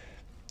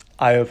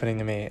eye-opening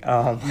to me.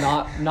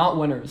 Not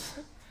winners.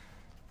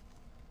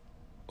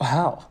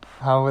 How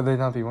would they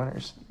not be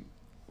winners?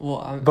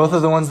 Well, both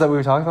of the ones that we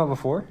were talking about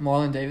before.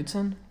 Marlon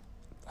Davidson.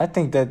 I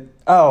think that.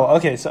 Oh,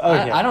 okay. So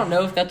I don't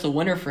know if that's a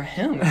winner for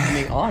him. If I'm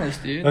being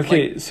honest, dude.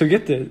 Okay, so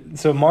get this.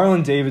 So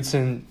Marlon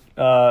Davidson,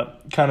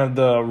 kind of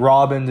the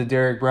Robin to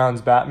Derek Brown's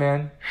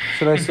Batman,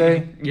 should I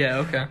say? Yeah.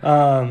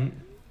 Okay.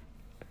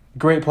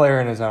 Great player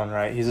in his own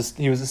right.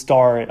 He was a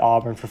star at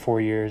Auburn for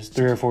 4 years,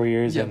 3 or 4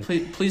 years. Yeah. And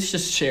please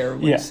just share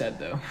what you said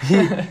though.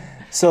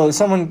 So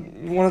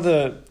one of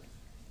the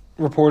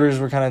reporters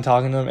were kind of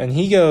talking to him, and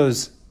he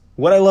goes,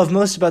 "What I love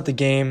most about the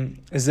game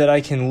is that I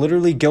can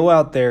literally go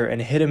out there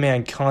and hit a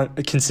man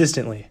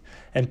consistently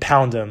and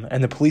pound him,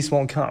 and the police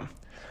won't come.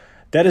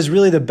 That is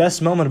really the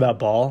best moment about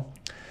ball,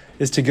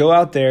 is to go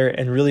out there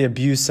and really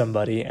abuse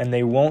somebody, and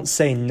they won't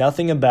say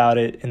nothing about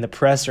it in the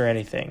press or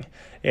anything.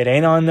 It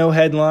ain't on no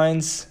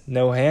headlines,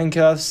 no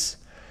handcuffs,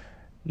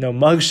 no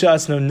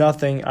mugshots, no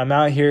nothing. I'm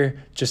out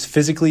here just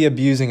physically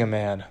abusing a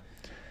man."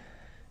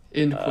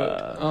 End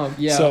quote.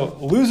 Yeah. So,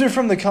 loser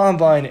from the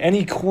combine,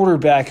 any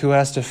quarterback who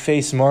has to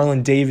face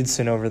Marlon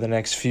Davidson over the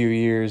next few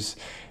years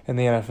in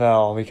the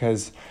NFL,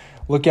 because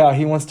look out,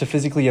 he wants to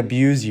physically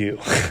abuse you.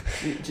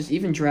 Dude, just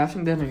even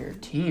drafting that on your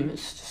team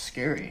is just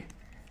scary.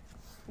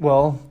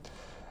 Well,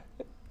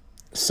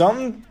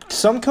 some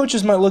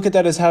coaches might look at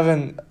that as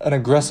having an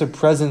aggressive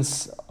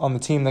presence on the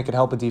team that could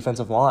help a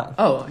defensive line.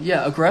 Oh,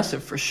 yeah,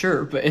 aggressive for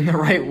sure, but in the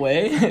right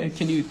way?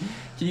 Can you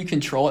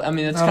control it? I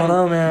mean, it's kind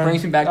of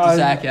brings me back to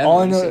Zach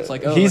Evans. It's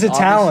like, he's a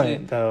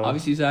talent, though.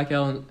 Obviously, Zach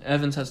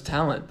Evans has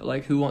talent, but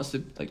like, who wants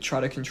to like try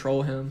to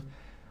control him?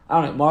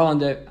 I don't know.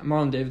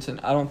 Marlon Davidson,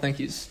 I don't think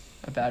he's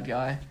a bad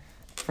guy,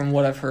 from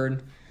what I've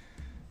heard,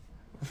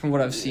 from what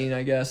I've seen.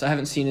 I guess I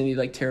haven't seen any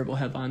like terrible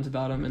headlines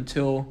about him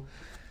until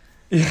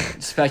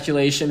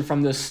speculation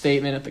from this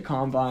statement at the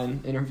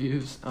combine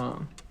interviews.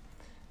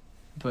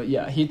 But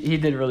yeah, he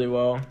did really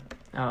well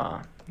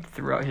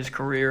throughout his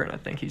career, and I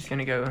think he's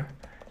gonna go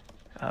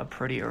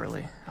pretty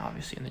early,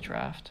 obviously, in the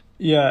draft.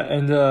 Yeah,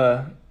 and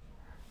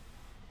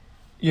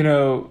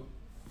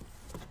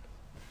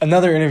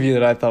another interview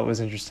that I thought was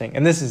interesting,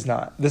 and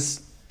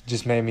this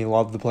just made me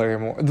love the player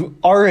more.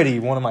 Already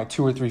one of my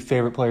 2 or 3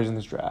 favorite players in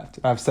this draft,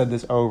 and I've said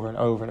this over and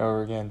over and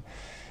over again,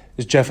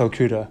 is Jeff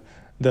Okudah,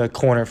 the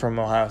corner from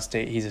Ohio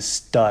State. He's a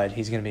stud.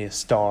 He's going to be a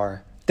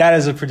star. That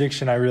is a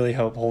prediction I really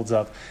hope holds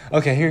up.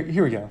 Okay,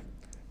 here we go.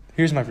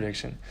 Here's my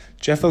prediction.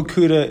 Jeff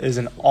Okudah is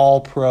an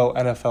all-pro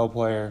NFL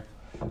player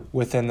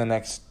within the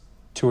next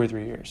 2 or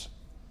 3 years.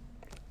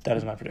 That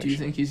is my prediction. Do you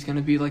think he's going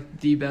to be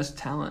like the best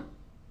talent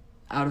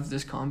out of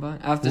this combine?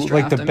 Out of this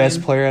draft, like the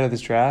best player out of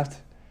this draft?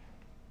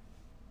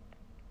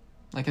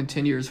 Like in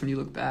 10 years when you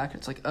look back,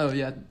 it's like, oh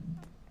yeah.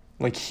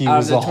 Like he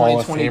was a Hall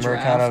of Famer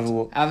draft, kind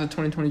of. Out of the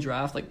 2020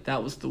 draft, like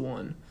that was the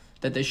one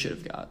that they should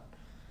have got.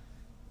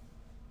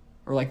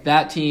 Or like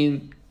that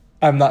team.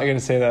 I'm not going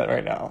to say that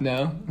right now.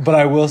 No? But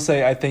I will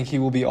say I think he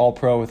will be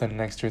all-pro within the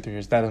next 2 or 3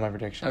 years. That is my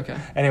prediction. Okay.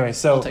 Anyway,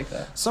 so I'll take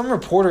that. Some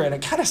reporter, and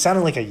it kind of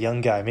sounded like a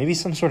young guy, maybe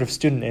some sort of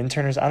student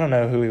intern. I don't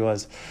know who he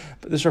was.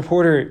 But this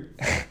reporter,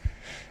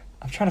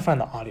 I'm trying to find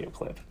the audio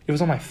clip. It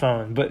was on my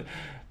phone. But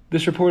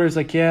this reporter is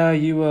like, yeah, how are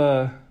you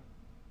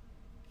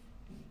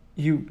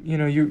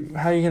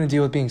going to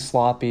deal with being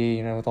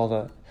sloppy, with all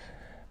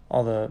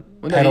the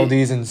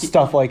penalties and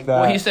stuff like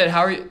that. Well, he said,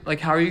 how are you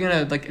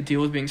going to like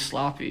deal with being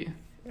sloppy?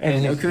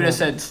 And Okuda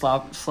said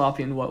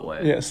sloppy in what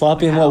way? Yeah,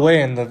 sloppy in what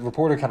way? And the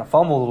reporter kind of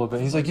fumbled a little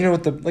bit. He's like,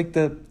 with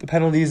the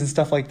penalties and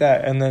stuff like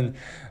that. And then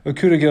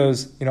Okuda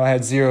goes, I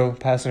had 0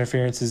 pass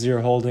interferences,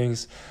 0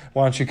 holdings.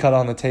 Why don't you cut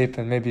on the tape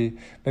and maybe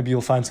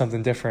you'll find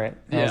something different?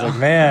 And I was like,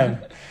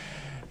 man,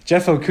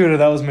 Jeff Okuda,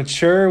 that was a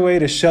mature way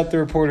to shut the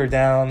reporter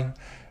down.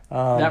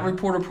 That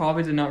reporter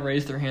probably did not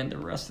raise their hand the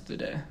rest of the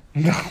day.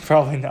 No,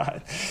 probably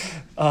not.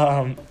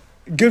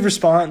 Good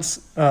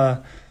response.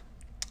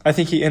 I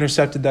think he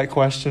intercepted that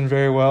question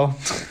very well.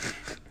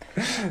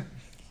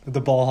 The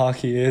ball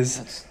hockey is.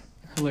 That's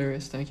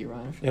hilarious. Thank you,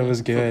 Ryan. It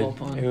was good.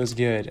 It was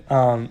good.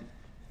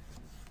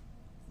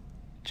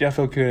 Jeff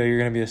Okuda, you're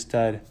going to be a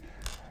stud.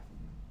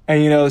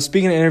 And,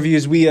 speaking of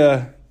interviews, we,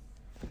 of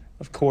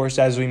course,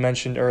 as we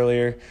mentioned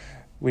earlier,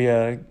 we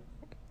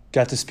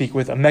got to speak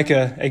with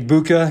Emeka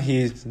Egbuka.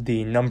 He's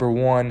the number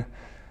 1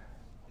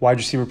 wide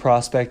receiver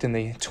prospect in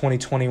the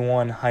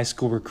 2021 high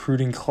school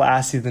recruiting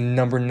class. He's the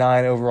number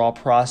 9 overall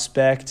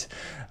prospect.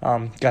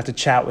 Got to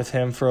chat with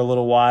him for a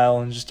little while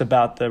and just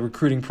about the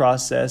recruiting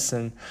process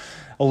and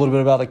a little bit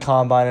about the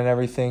combine and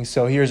everything.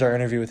 So here's our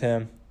interview with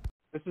him.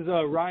 This is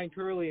Ryan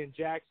Curley and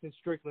Jackson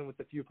Strickland with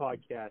the Few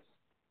Podcast.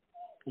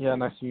 Yeah,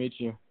 nice to meet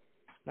you.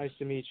 Nice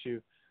to meet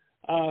you.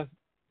 So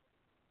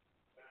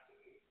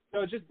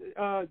just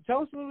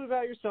tell us a little bit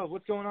about yourself.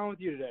 What's going on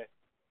with you today?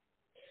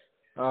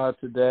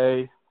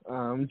 Today,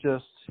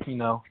 just,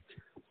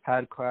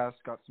 had class,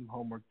 got some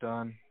homework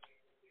done,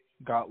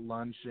 got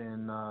lunch,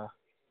 and, now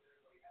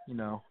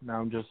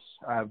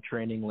I have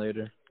training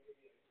later.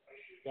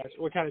 Gotcha.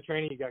 What kind of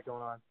training you got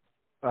going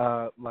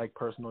on? Like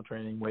personal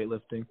training,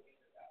 weightlifting.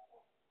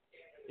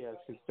 Yeah,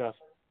 that's good stuff.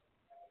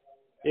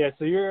 Yeah,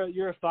 so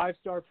you're a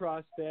 5-star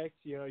prospect.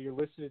 You're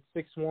listed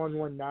at 6'1",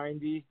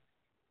 190.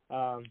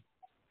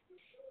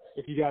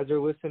 If you guys are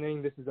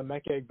listening, this is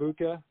Emeka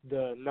Egbuka,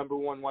 the number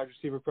 1 wide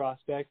receiver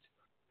prospect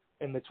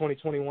in the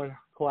 2021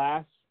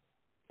 class,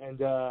 and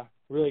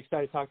really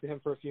excited to talk to him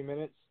for a few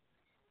minutes.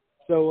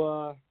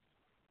 So,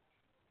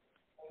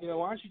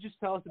 why don't you just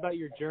tell us about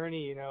your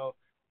journey?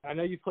 I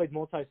know you've played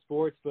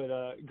multi-sports, but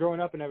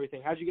growing up and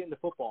everything, how'd you get into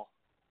football?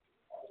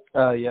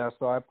 Yeah,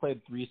 so I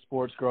played 3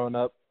 sports growing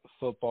up: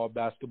 football,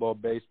 basketball,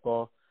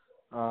 baseball.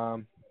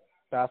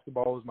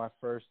 Basketball was my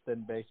first,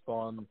 then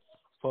baseball, and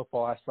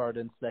football I started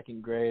in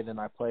 2nd grade, and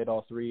I played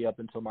all 3 up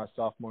until my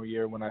sophomore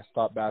year when I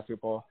stopped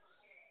basketball.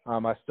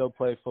 I still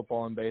play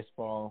football and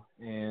baseball,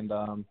 and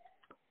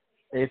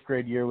 8th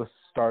grade year was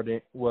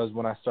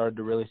when I started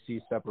to really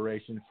see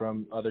separation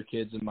from other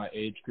kids in my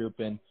age group,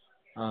 and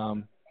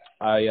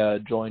I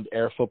joined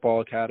Air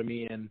Football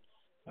Academy, and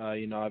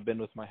I've been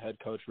with my head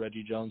coach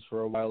Reggie Jones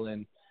for a while,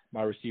 and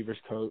my receivers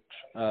coach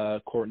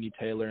Courtney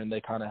Taylor, and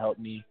they kind of helped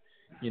me,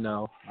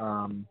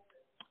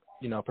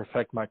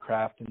 perfect my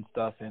craft and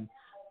stuff, and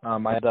I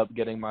ended up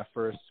getting my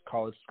first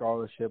college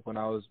scholarship when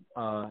I was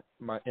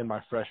in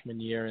my freshman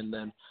year, and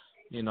then,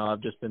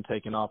 I've just been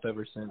taking off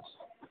ever since.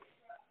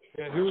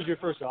 Yeah, who was your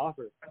first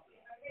offer?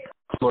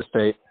 Florida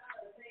State.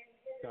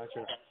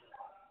 Gotcha.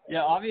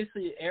 Yeah,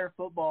 obviously Air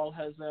Football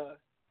has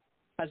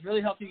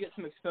really helped you get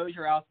some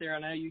exposure out there. I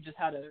know you just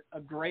had a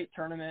great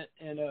tournament,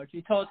 and can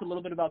you tell us a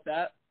little bit about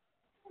that?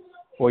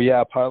 Well,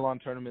 yeah, Pylon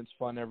tournament's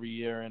fun every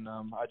year, and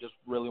I just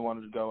really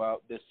wanted to go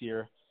out this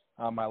year,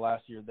 my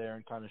last year there,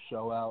 and kind of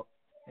show out,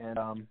 and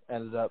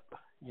ended up,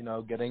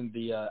 getting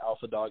the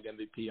Alpha Dog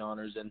MVP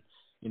honors, and,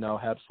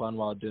 had fun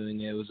while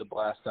doing it. It was a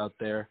blast out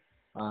there.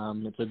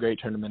 It's a great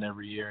tournament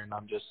every year, and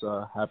I'm just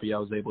happy I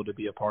was able to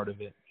be a part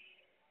of it.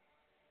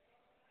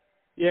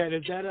 Yeah, and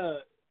is that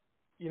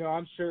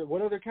I'm sure,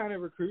 what other kind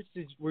of recruits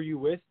were you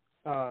with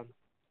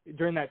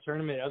during that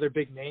tournament, other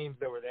big names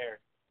that were there?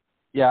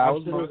 Yeah,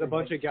 I'm sure there was a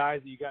bunch of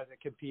guys that you guys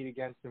that compete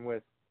against and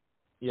with.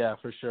 Yeah,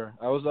 for sure.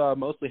 I was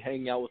mostly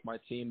hanging out with my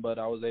team, but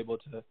I was able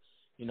to,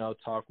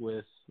 talk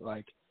with,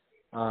 like,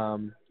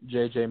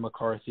 J.J.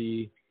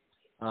 McCarthy,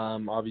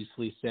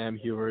 obviously Sam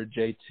Hewer,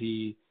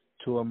 JT,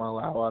 Tua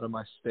Malau out of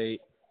my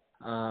state,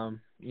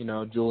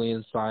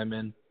 Julian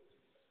Simon,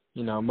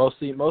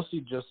 mostly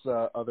just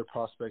other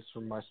prospects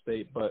from my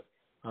state, but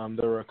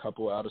there were a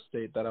couple out of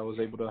state that I was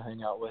able to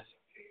hang out with.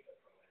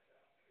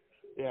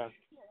 Yeah.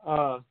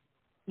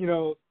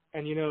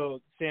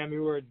 Sam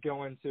Eward's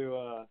going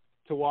to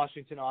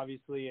Washington,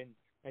 obviously,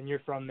 and you're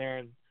from there,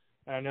 and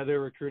I know they're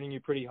recruiting you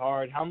pretty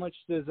hard. How much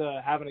does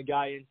having a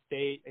guy in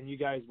state and you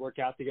guys work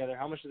out together,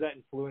 how much does that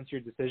influence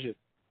your decision?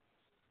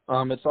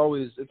 It's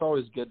always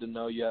good to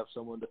know you have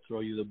someone to throw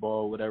you the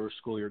ball, whatever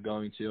school you're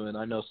going to, and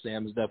I know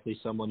Sam is definitely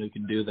someone who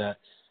can do that.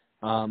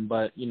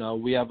 But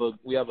we have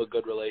a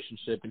good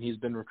relationship, and he's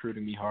been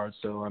recruiting me hard.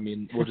 So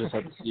we'll just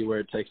have to see where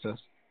it takes us.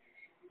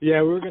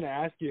 Yeah, we were going to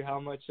ask you how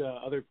much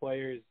other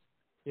players,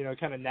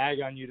 kind of nag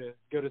on you to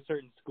go to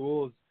certain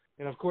schools,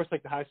 and of course,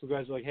 like the high school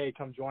guys are like, "Hey,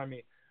 come join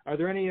me." Are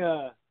there any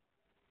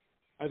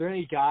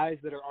guys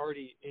that are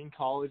already in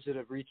college that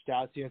have reached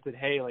out to you and said,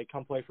 "Hey, like,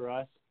 come play for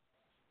us"?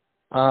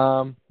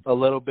 A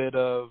little bit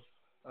of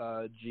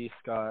G.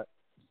 Scott,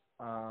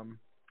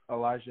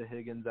 Elijah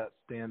Higgins at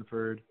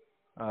Stanford,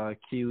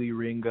 Keely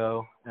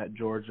Ringo at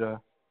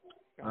Georgia,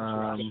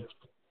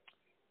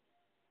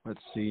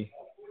 Let's see.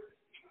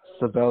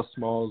 Savell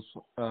Smalls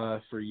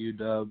for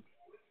UW.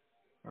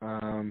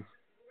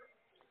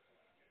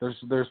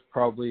 There's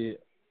probably,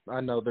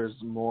 I know there's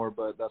more,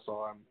 but that's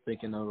all I'm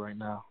thinking of right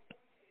now.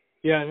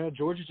 Yeah, I know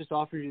Georgia just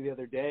offered you the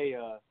other day.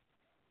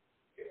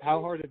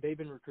 How hard have they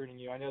been recruiting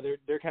you? I know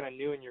they're kind of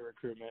new in your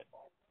recruitment.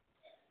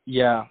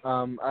 Yeah,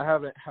 I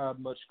haven't had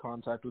much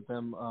contact with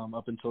them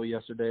up until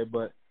yesterday,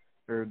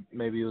 or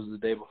maybe it was the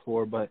day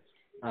before. But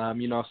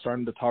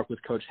starting to talk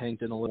with Coach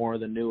Hankton a little more,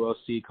 the new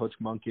OC, Coach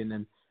Munkin,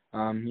 and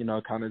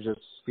kind of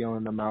just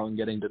feeling them out and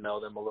getting to know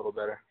them a little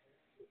better.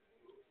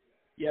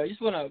 Yeah, I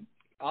just want to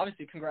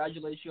obviously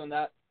congratulate you on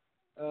that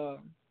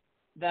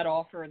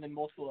offer and then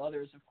multiple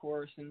others, of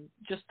course, and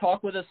just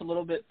talk with us a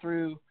little bit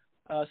through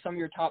some of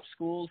your top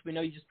schools. We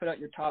know you just put out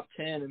your top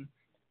 10,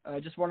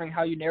 and just wondering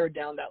how you narrowed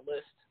down that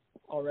list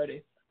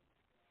already.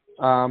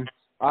 I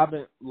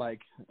haven't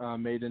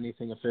made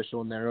anything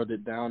official, narrowed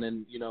it down,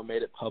 and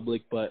made it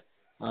public, but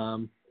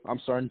I'm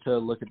starting to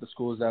look at the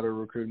schools that are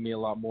recruiting me a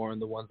lot more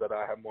and the ones that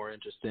I have more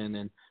interest in,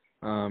 and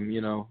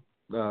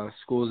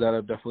schools that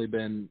have definitely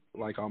been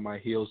on my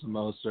heels the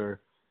most are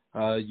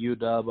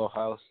UW,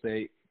 Ohio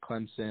State,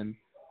 Clemson,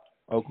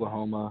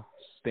 Oklahoma,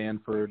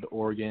 Stanford,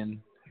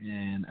 Oregon,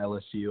 and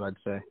LSU, I'd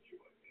say.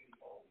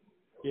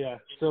 Yeah.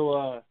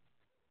 So,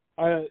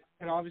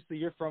 and obviously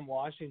you're from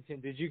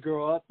Washington. Did you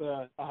grow up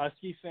a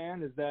Husky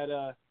fan? Is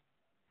that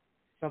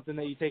something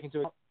that you take into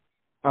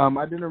account?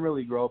 I didn't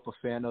really grow up a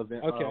fan of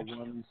it, Okay.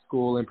 one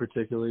school in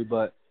particular,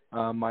 but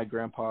my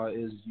grandpa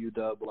is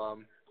UW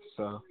alum,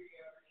 so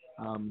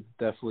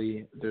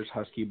definitely there's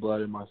Husky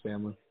blood in my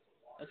family.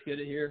 That's good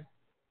to hear.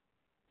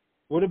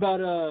 What about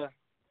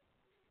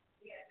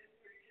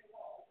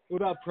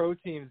pro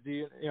teams?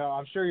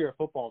 I'm sure you're a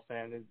football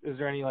fan. Is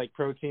there any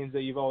pro teams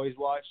that you've always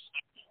watched?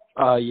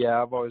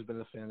 Yeah, I've always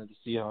been a fan of the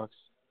Seahawks.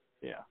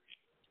 Yeah.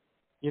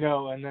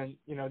 And then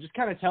just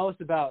kind of tell us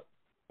about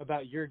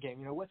your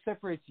game. What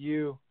separates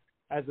you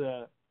as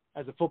a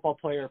football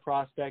player, a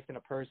prospect, and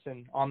a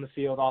person on the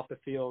field, off the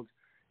field?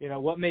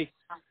 What makes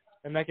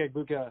Emeka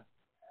Egbuka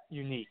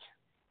unique?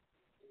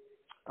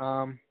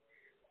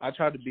 I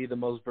try to be the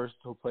most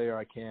versatile player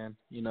I can.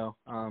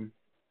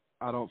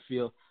 I don't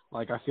feel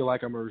I feel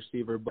like I'm a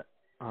receiver, but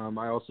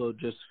I also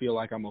just feel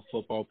like I'm a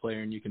football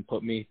player, and you can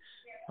put me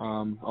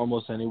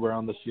almost anywhere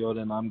on the field,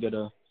 and I'm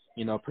gonna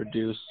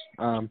produce.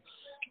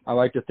 I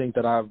like to think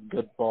that I have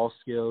good ball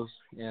skills,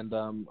 and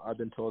I've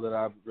been told that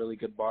I have really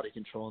good body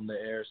control in the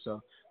air.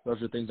 So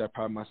those are things I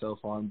pride myself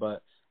on.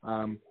 But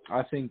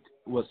I think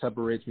what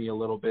separates me a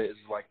little bit is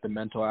the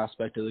mental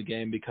aspect of the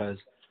game, because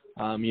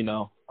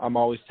I'm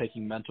always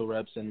taking mental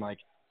reps and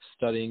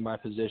studying my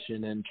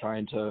position and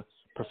trying to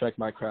perfect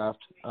my craft,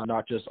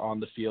 not just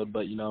on the field,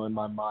 but in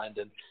my mind,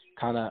 and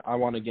I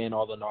want to gain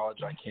all the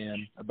knowledge I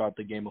can about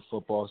the game of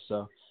football.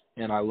 So,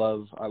 and I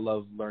love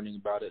learning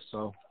about it.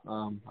 So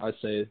I'd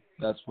say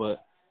that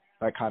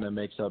kind of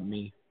makes up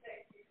me.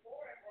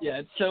 Yeah,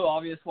 it's so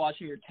obvious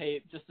watching your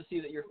tape just to see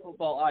that your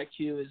football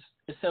IQ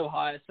is so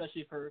high,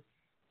 especially for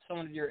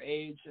someone of your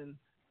age, and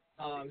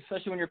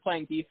especially when you're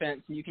playing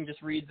defense and you can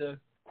just read the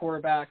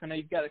quarterback. I know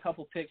you've got a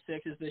couple pick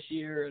sixes this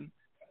year, and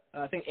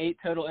I think 8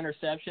 total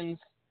interceptions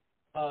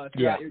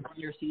throughout your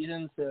junior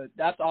season. So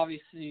that's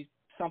obviously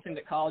something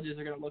that colleges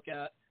are going to look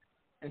at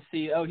and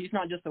see, he's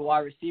not just a wide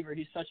receiver.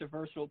 He's such a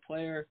versatile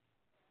player.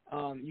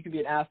 You can be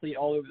an athlete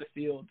all over the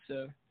field.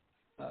 So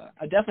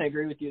I definitely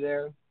agree with you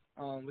there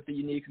with the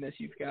uniqueness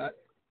you've got.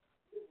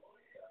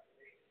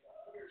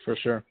 For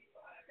sure.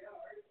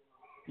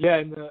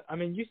 Yeah,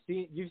 and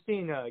you've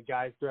seen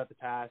guys throughout the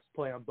past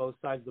play on both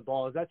sides of the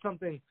ball. Is that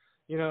something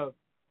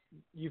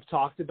you've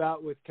talked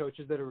about with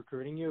coaches that are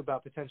recruiting you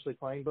about potentially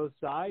playing both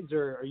sides,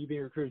 or are you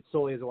being recruited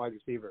solely as a wide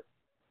receiver?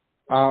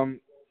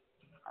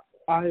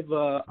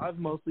 I've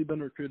mostly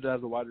been recruited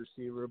as a wide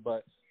receiver,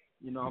 but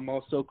I'm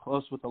also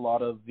close with a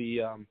lot of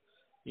the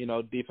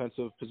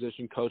defensive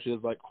position coaches,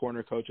 like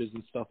corner coaches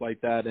and stuff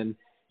like that, and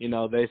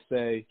they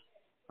say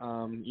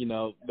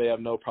they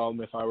have no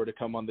problem if I were to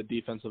come on the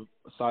defensive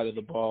side of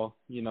the ball,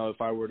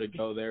 if I were to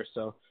go there.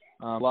 So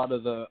a lot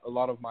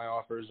of my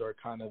offers are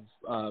kind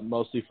of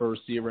mostly for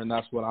receiver, and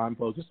that's what I'm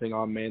focusing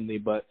on mainly.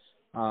 But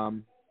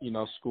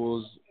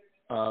schools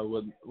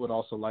would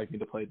also like me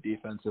to play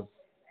defensive.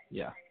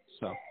 Yeah.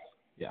 So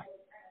yeah.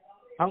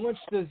 How much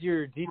does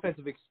your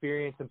defensive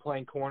experience and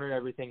playing corner and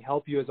everything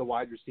help you as a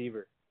wide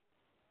receiver?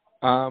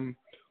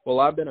 Well,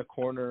 I've been a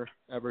corner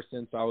ever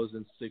since I was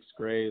in 6th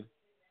grade.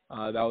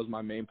 That was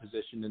my main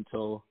position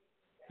until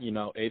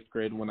 8th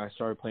grade when I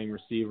started playing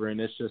receiver, and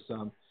it's just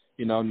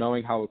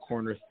knowing how a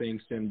corner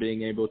thinks and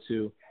being able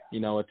to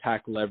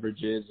attack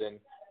leverages and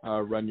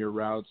run your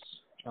routes,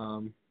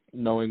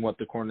 knowing what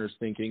the corner's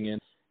thinking,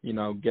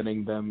 and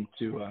getting them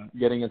to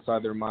getting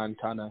inside their mind,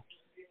 kind of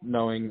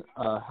knowing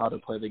how to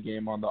play the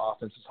game on the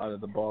offensive side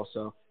of the ball.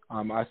 So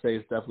I say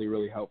it's definitely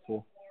really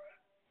helpful.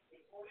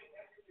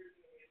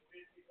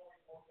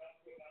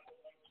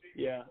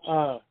 Yeah.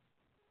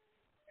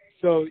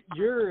 So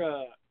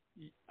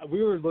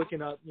we were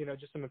looking up,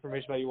 just some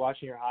information about you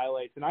watching your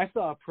highlights, and I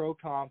saw a pro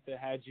comp that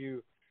had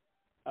you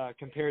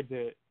compared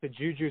to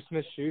Juju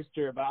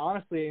Smith-Schuster. But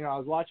honestly, I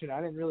was watching.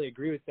 I didn't really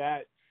agree with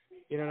that.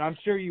 And I'm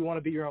sure you want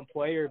to be your own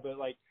player, but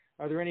like,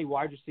 are there any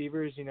wide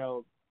receivers,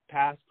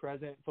 past,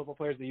 present football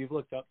players that you've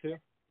looked up to?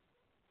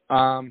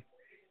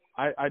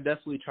 I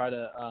definitely try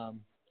to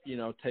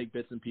take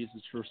bits and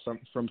pieces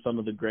from some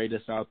of the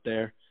greatest out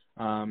there,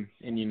 and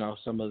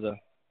some of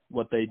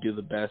what they do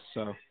the best.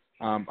 So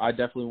I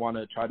definitely want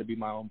to try to be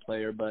my own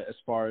player. But as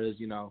far as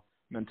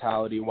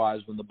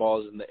mentality-wise, when the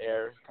ball is in the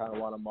air, kind of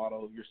want to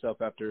model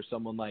yourself after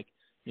someone like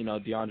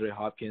DeAndre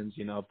Hopkins.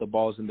 If the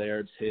ball's in the air,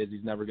 it's his.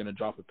 He's never going to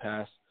drop a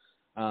pass.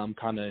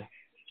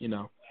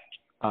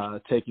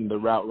 Taking the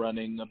route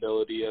running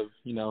ability of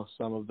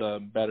some of the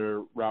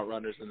better route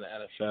runners in the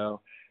NFL,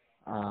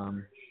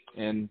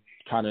 and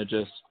kind of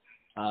just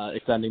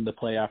extending the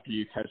play after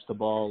you catch the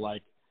ball,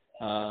 like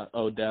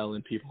Odell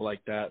and people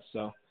like that.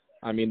 So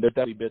there's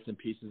definitely bits and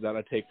pieces that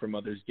I take from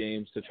others'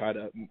 games to try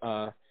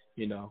to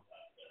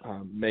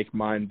make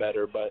mine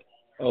better. But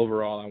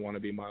overall, I want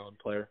to be my own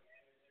player.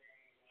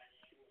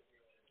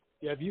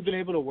 Yeah, have you been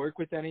able to work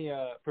with any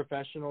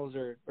professionals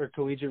or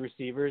collegiate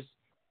receivers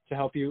to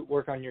help you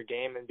work on your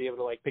game and be able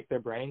to pick their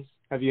brains?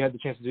 Have you had the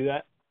chance to do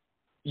that?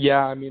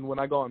 Yeah, when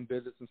I go on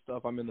visits and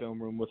stuff, I'm in the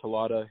film room with a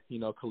lot of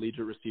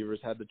collegiate receivers.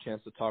 Had the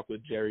chance to talk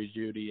with Jerry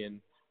Jeudy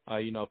and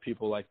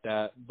people like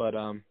that. But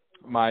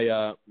my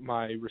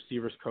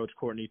receivers coach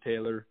Courtney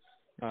Taylor,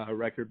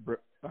 record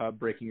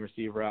breaking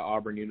receiver at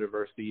Auburn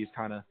University, he's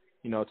kind of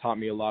taught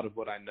me a lot of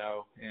what I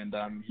know, and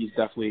he's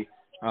definitely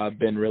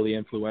been really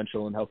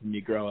influential in helping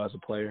me grow as a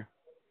player.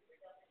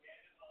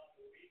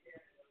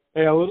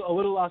 Hey, a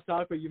little off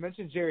topic, but you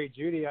mentioned Jerry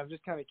Jeudy. I'm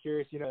just kind of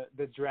curious,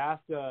 the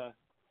draft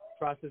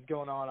process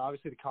going on.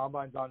 Obviously, the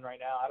combine's on right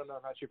now. I don't know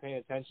how much you're paying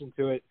attention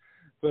to it,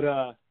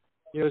 but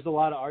there's a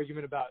lot of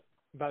argument about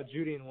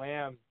Jeudy and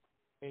Lamb.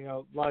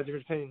 A lot of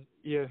different opinions.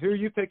 Who are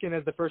you picking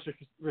as the first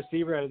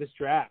receiver out of this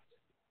draft?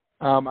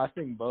 I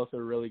think both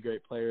are really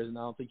great players, and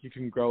I don't think you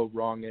can go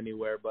wrong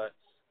anywhere. But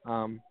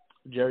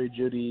Jerry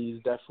Jeudy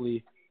is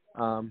definitely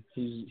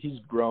he's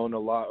grown a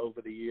lot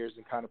over the years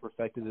and kind of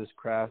perfected his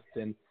craft,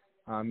 and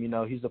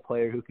he's a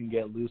player who can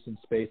get loose in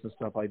space and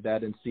stuff like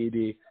that. And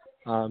CD,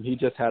 he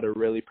just had a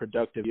really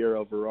productive year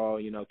overall,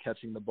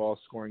 catching the ball,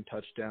 scoring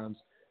touchdowns,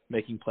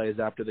 making plays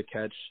after the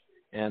catch.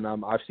 And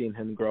I've seen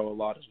him grow a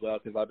lot as well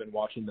because I've been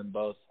watching them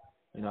both,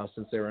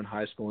 since they were in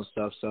high school and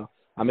stuff. So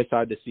I'm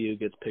excited to see who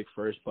gets picked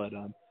first. But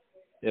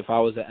if I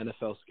was an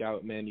NFL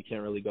scout, man, you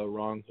can't really go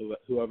wrong.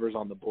 Whoever's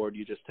on the board,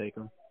 you just take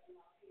them.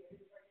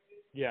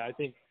 Yeah, I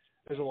think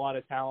there's a lot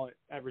of talent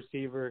at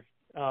receiver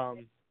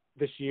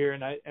this year,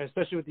 and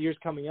especially with the years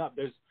coming up,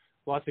 there's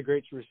lots of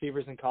great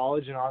receivers in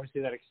college, and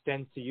obviously that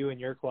extends to you and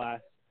your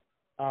class.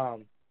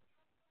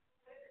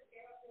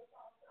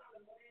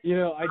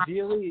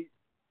 Ideally,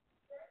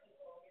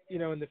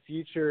 in the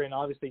future and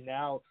obviously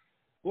now,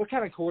 what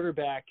kind of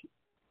quarterback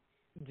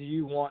do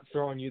you want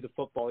throwing you the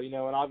football? And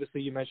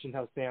obviously you mentioned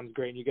how Sam's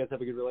great and you guys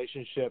have a good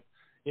relationship,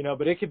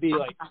 but it could be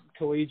like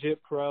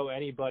collegiate, pro,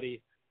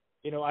 anybody.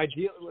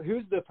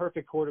 Who's the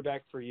perfect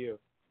quarterback for you?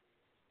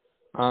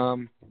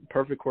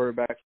 Perfect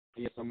quarterback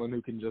is someone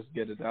who can just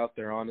get it out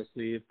there.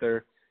 Honestly,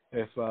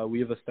 if we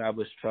have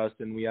established trust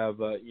and we have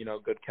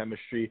good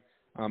chemistry,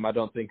 I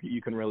don't think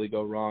you can really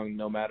go wrong,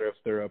 no matter if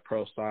they're a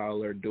pro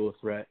style or dual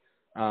threat.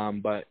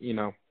 But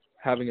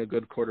having a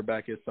good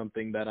quarterback is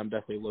something that I'm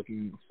definitely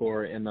looking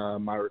for in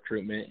my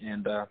recruitment.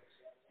 And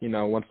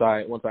once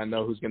I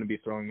know who's going to be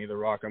throwing me the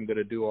rock, I'm going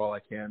to do all I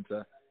can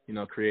to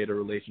create a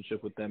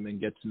relationship with them and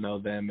get to know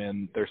them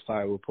and their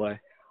style of play.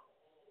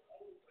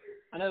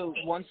 I know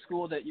one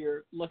school that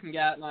you're looking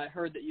at, and I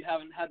heard that you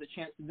haven't had the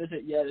chance to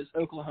visit yet, is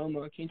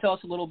Oklahoma. Can you tell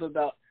us a little bit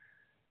about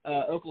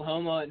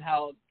Oklahoma and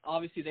how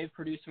obviously they've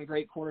produced some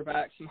great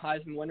quarterbacks, some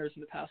Heisman winners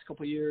in the past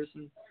couple of years,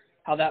 and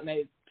how that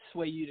may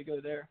sway you to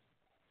go there?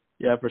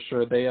 Yeah, for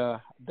sure. They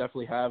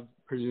definitely have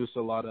produced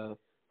a lot of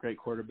great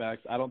quarterbacks.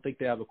 I don't think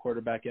they have a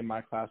quarterback in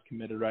my class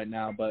committed right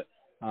now, but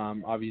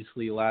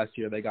obviously last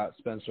year they got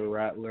Spencer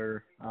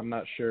Rattler. I'm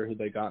not sure who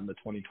they got in the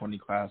 2020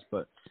 class,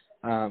 but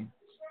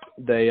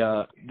they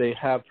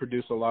have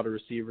produced a lot of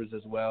receivers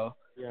as well.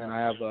 Yeah. And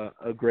I have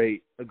a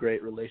great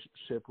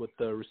relationship with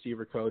the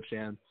receiver coach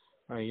and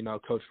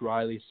Coach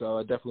Riley. So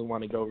I definitely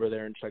want to go over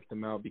there and check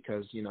them out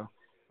because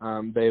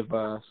they've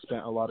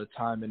spent a lot of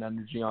time and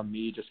energy on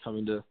me, just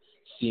coming to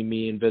see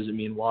me and visit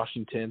me in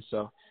Washington.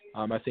 So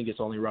I think it's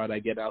only right I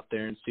get out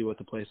there and see what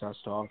the place has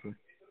to offer.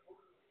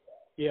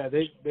 Yeah,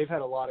 they've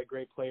had a lot of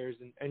great players,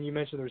 and you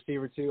mentioned the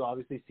receiver too.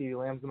 Obviously, CeeDee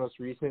Lamb's the most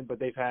recent, but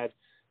they've had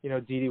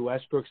D.D.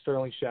 Westbrook,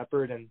 Sterling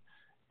Shepard, and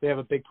they have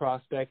a big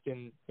prospect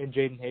in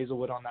Jaden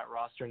Hazelwood on that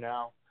roster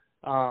now.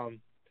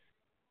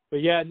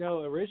 But yeah,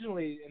 no,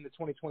 originally in the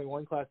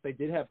 2021 class they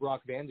did have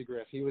Brock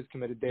Vandegrift. He was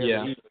committed there.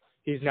 Yeah.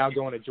 He's now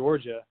going to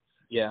Georgia.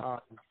 Yeah.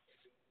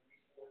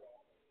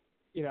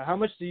 How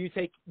much do you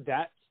take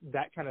that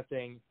kind of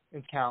thing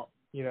into account,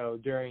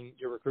 during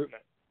your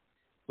recruitment?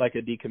 Like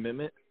a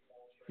decommitment?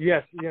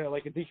 Yes,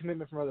 like a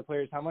decommitment from other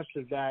players. How much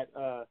does that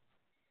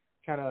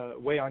kind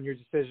of weigh on your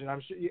decision?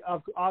 I'm sure,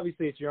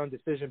 obviously, it's your own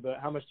decision, but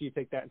how much do you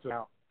take that into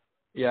account?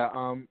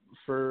 Yeah.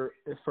 For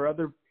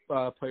other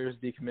players'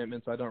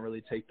 decommitments, I don't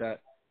really take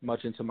that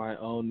much into my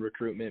own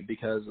recruitment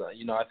because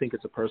I think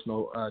it's a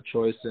personal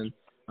choice, and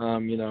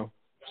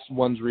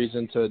one's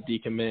reason to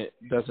decommit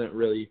doesn't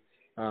really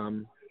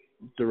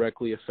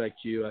directly affect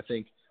you. I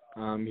think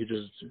you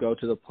just go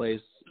to the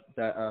place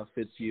that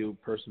fits you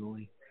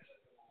personally.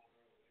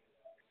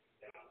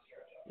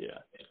 Yeah.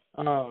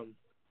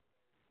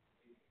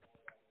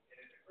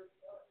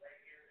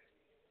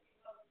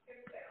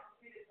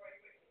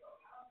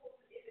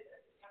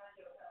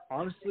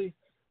 Honestly,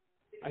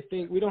 I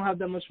think we don't have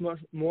that much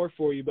more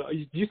for you, but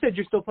you said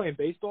you're still playing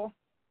baseball?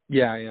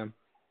 Yeah, I am.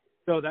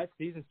 So that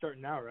season's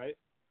starting now, right?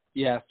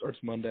 Yeah, it starts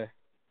Monday.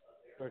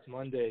 Starts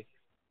Monday.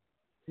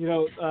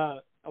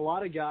 A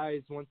lot of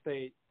guys, once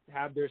they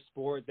have their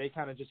sport, they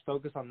kind of just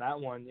focus on that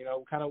one.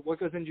 Kind of what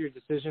goes into your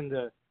decision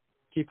to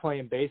keep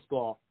playing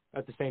baseball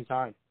at the same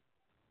time?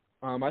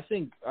 I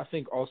think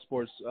all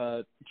sports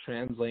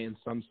translate in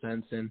some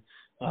sense, and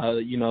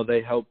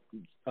they help.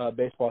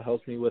 Baseball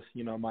helps me with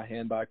my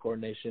hand-eye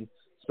coordination,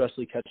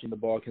 especially catching the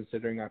ball.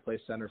 Considering I play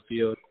center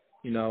field,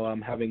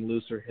 having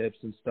looser hips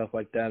and stuff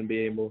like that, and be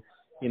able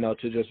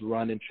to just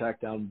run and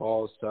track down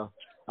balls. So,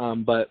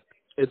 but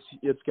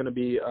it's going to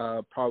be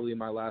probably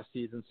my last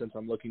season since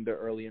I'm looking to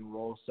early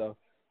enroll. So,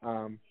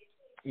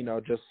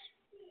 just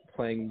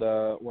playing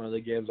one of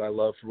the games I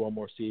love for one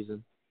more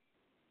season.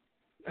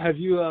 Have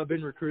you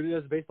been recruited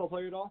as a baseball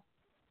player at all?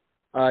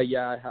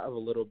 Yeah, I have a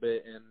little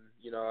bit, and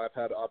I've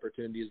had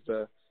opportunities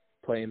to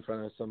play in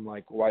front of some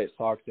like White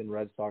Sox and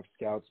Red Sox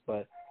scouts,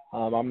 but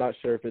I'm not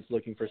sure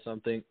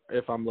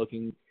if I'm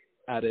looking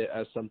at it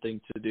as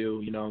something to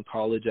do, in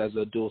college as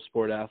a dual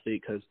sport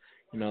athlete, because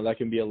that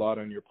can be a lot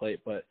on your plate.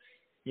 But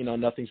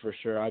nothing's for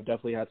sure. I've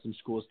definitely had some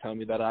schools tell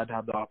me that I'd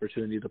have the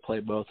opportunity to play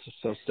both,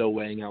 so still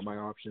weighing out my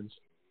options.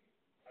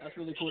 That's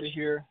really cool to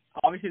hear.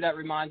 Obviously, that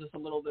reminds us a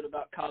little bit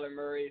about Kyler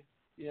Murray.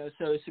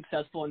 So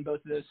successful in both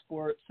of those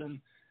sports,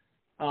 and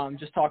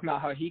just talking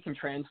about how he can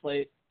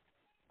translate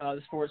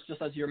the sports,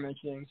 just as you're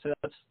mentioning. So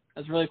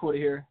that's really cool to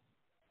hear.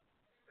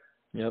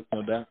 Yep,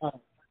 no doubt.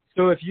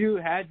 So if you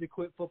had to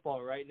quit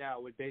football right now,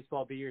 would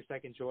baseball be your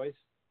second choice?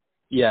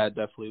 Yeah, it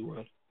definitely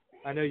would.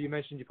 I know you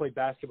mentioned you played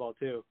basketball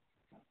too.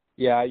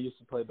 Yeah, I used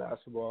to play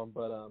basketball,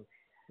 but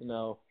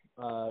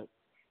I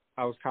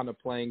was kind of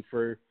playing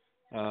for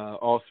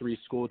all three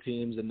school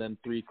teams and then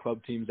three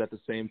club teams at the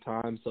same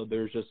time. So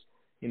there's just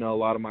a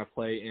lot of my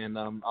play, and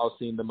I was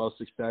seeing the most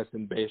success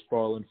in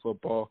baseball and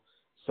football.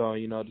 So,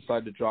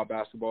 decided to drop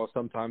basketball.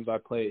 Sometimes I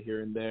play it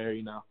here and there,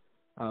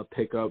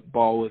 pick up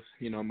ball with,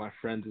 my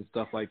friends and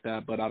stuff like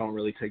that, but I don't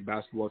really take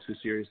basketball too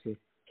seriously.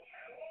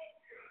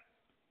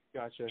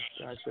 Gotcha.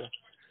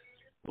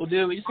 Well,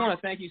 dude, we just want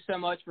to thank you so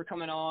much for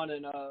coming on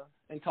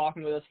and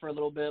talking with us for a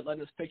little bit,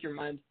 letting us pick your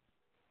mind.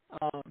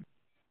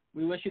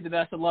 We wish you the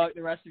best of luck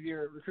the rest of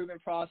your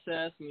recruitment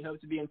process, and we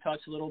hope to be in touch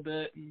a little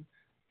bit.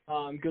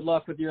 And good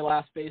luck with your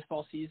last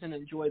baseball season.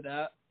 Enjoy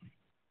that.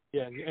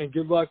 Yeah, and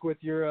good luck with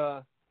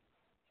your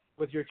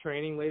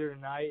training later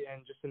tonight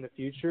and just in the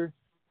future.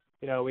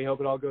 We hope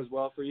it all goes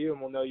well for you,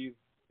 and we'll know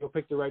you'll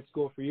pick the right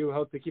school for you. We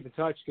hope to keep in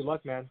touch. Good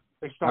luck, man.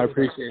 Thanks for I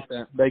appreciate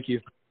that. Thank you.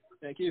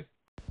 Thank you.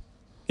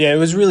 Yeah, it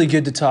was really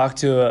good to talk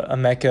to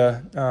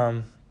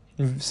Emeka.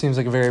 Seems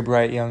like a very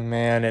bright young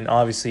man and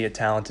obviously a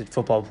talented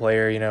football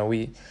player.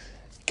 We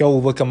go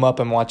look him up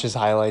and watch his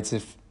highlights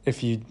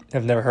if you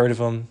have never heard of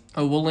him.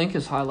 Oh, we'll link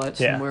his highlights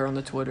somewhere on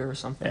the Twitter or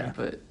something. Yeah.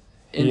 But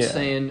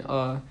insane.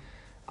 Yeah.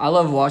 I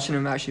love watching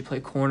him actually play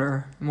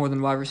corner more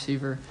than wide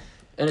receiver.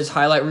 And his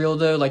highlight reel,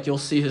 though, like you'll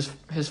see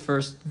his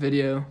first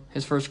video,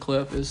 his first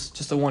clip is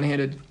just a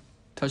one-handed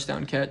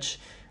touchdown catch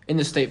in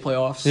the state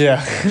playoffs.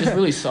 Yeah. Just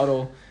really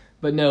subtle.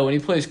 But no, when he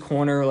plays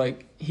corner,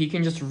 like he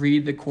can just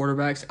read the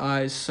quarterback's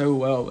eyes so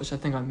well, which I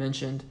think I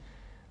mentioned.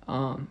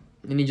 And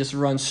he just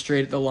runs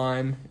straight at the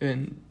line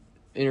and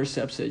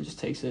intercepts it, just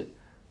takes it.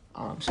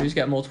 So he's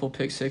got multiple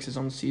pick sixes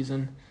on the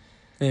season.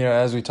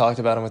 As we talked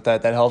about him with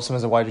that helps him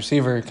as a wide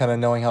receiver, kind of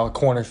knowing how a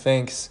corner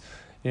thinks.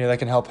 That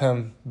can help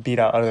him beat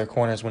out other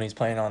corners when he's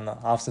playing on the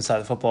opposite side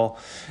of the football.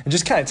 And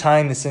just kind of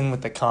tying this in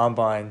with the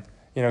combine,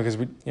 because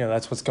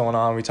that's what's going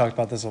on. We talked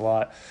about this a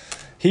lot.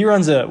 He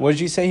runs what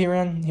did you say he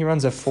ran? He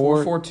runs a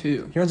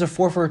 4.42. He runs a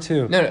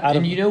 4.42. No,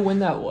 and you know when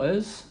that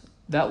was?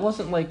 That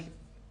wasn't like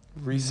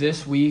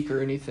this week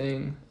or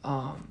anything.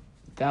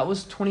 That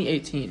was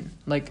 2018,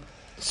 like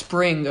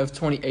spring of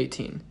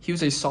 2018. He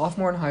was a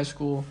sophomore in high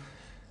school,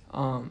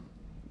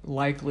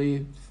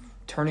 likely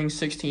turning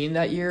 16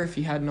 that year if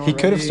he hadn't already. He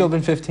could have still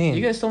been 15.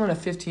 You guys still ran a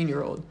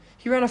 15-year-old.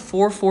 He ran a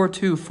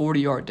 4.42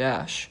 40-yard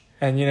dash.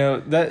 And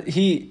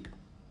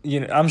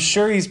I'm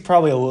sure he's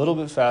probably a little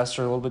bit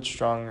faster, a little bit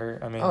stronger.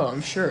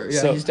 I'm sure.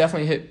 Yeah, he's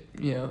definitely hit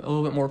a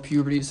little bit more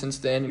puberty since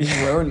then and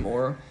grown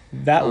more.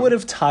 That would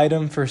have tied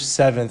him for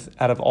 7th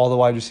out of all the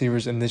wide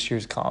receivers in this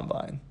year's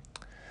combine.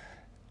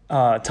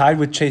 Tied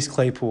with Chase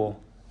Claypool.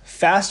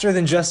 Faster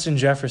than Justin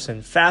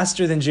Jefferson.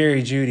 Faster than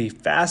Jerry Jeudy.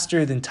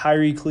 Faster than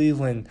Tyree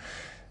Cleveland.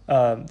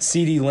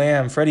 CeeDee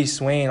Lamb, Freddie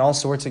Swain, all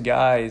sorts of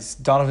guys.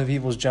 Donovan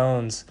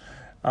Peoples-Jones.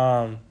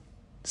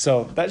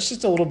 So that's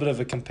just a little bit of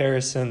a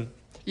comparison.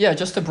 Yeah,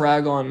 just to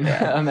brag on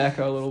Emeka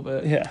a little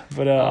bit. Yeah,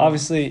 but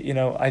obviously,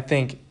 I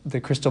think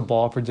the crystal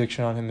ball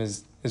prediction on him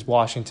is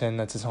Washington.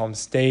 That's his home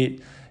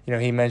state.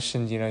 He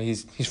mentioned,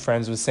 he's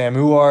friends with Sam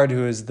Huard,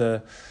 who is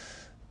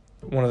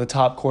one of the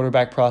top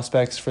quarterback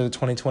prospects for the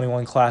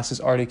 2021 class, is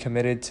already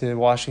committed to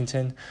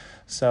Washington.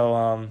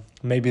 So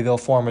maybe they'll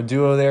form a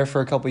duo there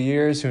for a couple of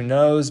years. Who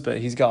knows? But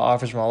he's got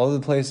offers from all over the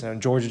place.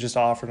 Georgia just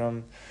offered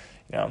him.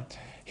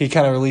 He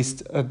kind of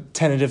released a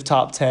tentative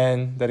top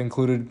 10 that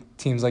included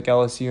teams like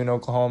LSU and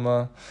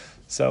Oklahoma.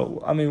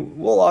 So,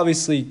 we'll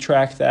obviously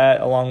track that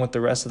along with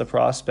the rest of the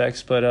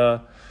prospects.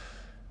 But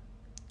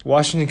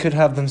Washington could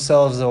have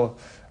themselves a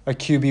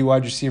QB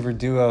wide receiver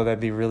duo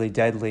that'd be really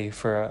deadly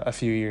for a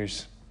few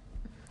years.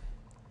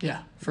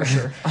 Yeah, for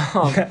sure.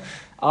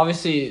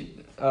 Obviously,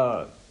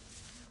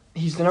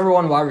 he's the number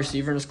 1 wide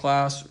receiver in his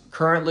class.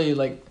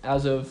 Currently,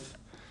 as of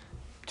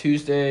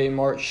Tuesday,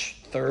 March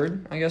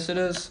 3rd, I guess it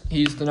is,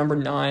 he's the number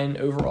 9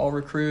 overall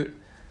recruit.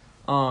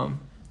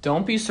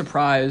 Don't be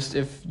surprised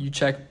if you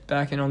check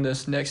back in on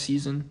this next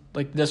season,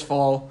 this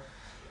fall,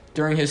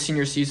 during his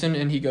senior season,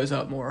 and he goes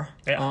up more.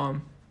 Yeah.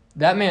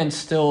 That man's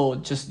still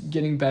just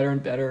getting better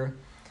and better.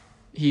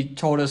 He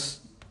told us,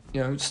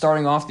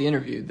 starting off the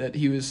interview, that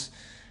he was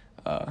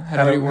had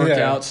already worked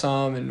out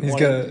some, and he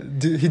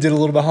did a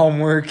little bit of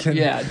homework.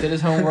 Did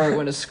his homework,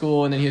 went to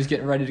school, and then he was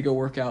getting ready to go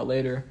work out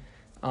later.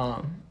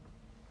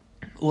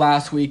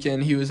 Last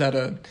weekend, he was at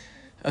a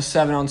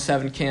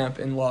 7-on-7 camp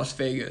in Las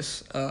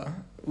Vegas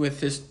with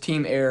his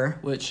team Air,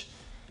 which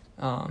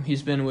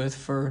he's been with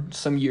for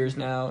some years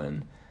now,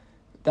 and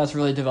that's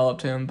really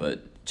developed him.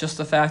 But just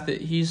the fact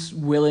that he's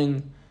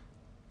willing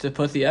to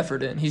put the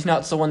effort in. He's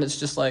not someone that's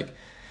just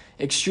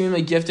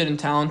extremely gifted and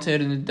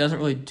talented and doesn't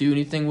really do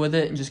anything with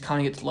it and just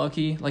kind of gets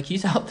lucky.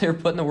 He's out there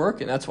putting the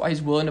work in. That's why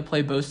he's willing to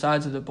play both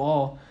sides of the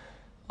ball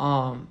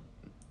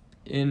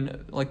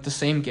in the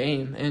same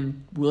game,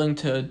 and willing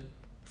to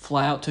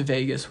fly out to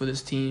Vegas with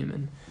his team,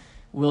 and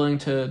willing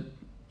to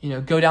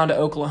go down to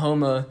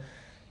Oklahoma,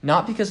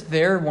 not because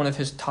they're one of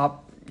his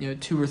top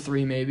 2 or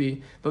 3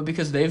 maybe, but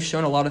because they've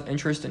shown a lot of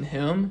interest in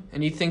him,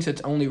 and he thinks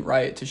it's only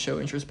right to show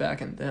interest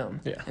back in them.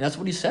 Yeah. And that's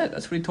what he said.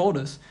 That's what he told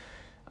us.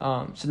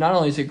 So not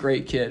only is he a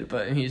great kid,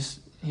 but he's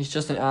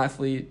just an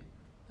athlete.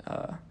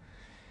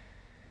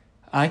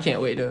 I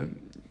can't wait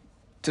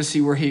to see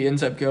where he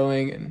ends up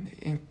going,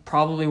 and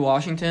probably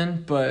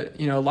Washington. But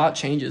a lot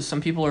changes.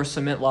 Some people are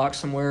cement locked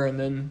somewhere, and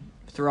then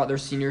throughout their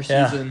senior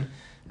season,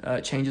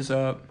 it changes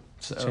up.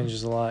 So It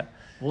changes a lot.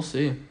 We'll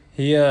see.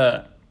 He,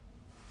 one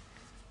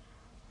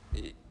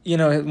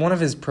of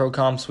his pro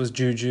comps was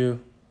Juju.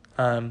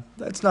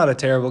 That's not a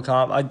terrible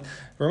comp.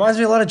 Reminds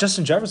me a lot of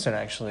Justin Jefferson,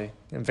 actually.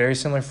 Very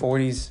similar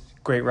 40s,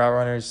 great route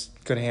runners,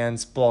 good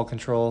hands, ball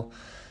control,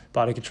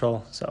 body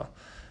control. So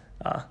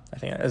I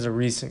think as a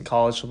recent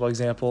college football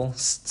example,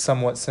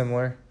 somewhat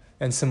similar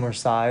and similar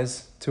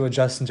size to a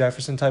Justin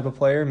Jefferson type of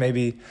player.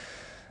 Maybe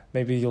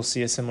you'll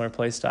see a similar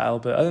play style.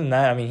 But other than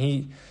that,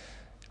 he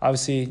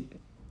obviously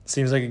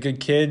seems like a good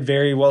kid,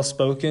 very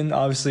well-spoken.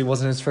 Obviously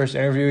wasn't his first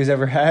interview he's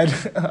ever had.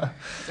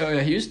 Oh,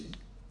 yeah, he was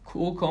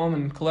cool, calm,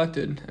 and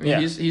collected.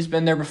 He's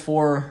been there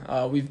before.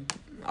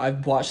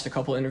 I've watched a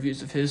couple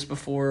interviews of his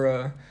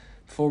before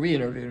we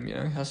interviewed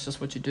him. That's just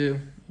what you do.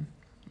 You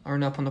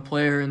iron up on the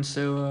player, and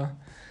so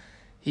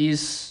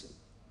he's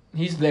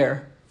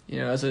there.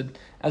 As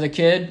a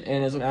kid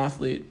and as an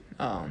athlete.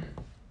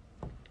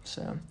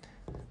 So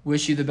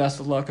wish you the best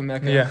of luck,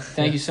 Emeka. Yeah.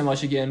 Thank you so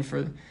much again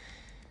for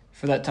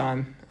that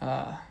time.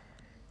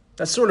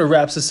 That sort of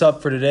wraps us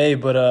up for today,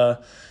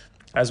 but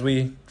as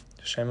we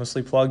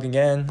shamelessly plugged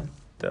again,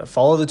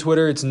 follow the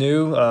Twitter, it's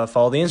new.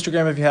 Follow the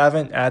Instagram if you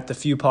haven't, at The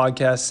Few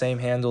Podcast, same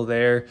handle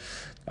there.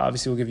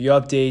 Obviously, we'll give you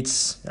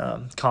updates,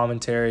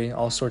 commentary,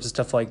 all sorts of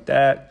stuff like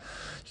that.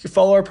 You can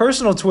follow our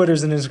personal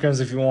Twitters and Instagrams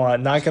if you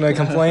want. Not going to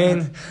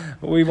complain.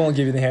 We won't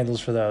give you the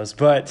handles for those.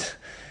 But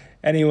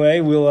anyway,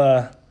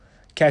 we'll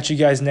catch you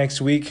guys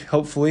next week,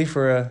 hopefully,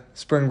 for a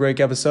spring break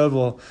episode.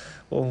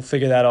 We'll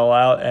figure that all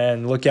out,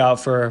 and look out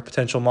for a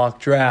potential mock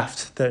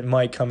draft that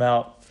might come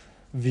out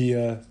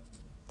via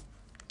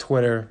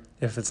Twitter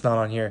if it's not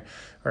on here,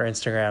 or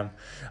Instagram.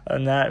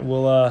 And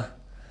that,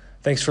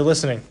 thanks for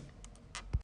listening.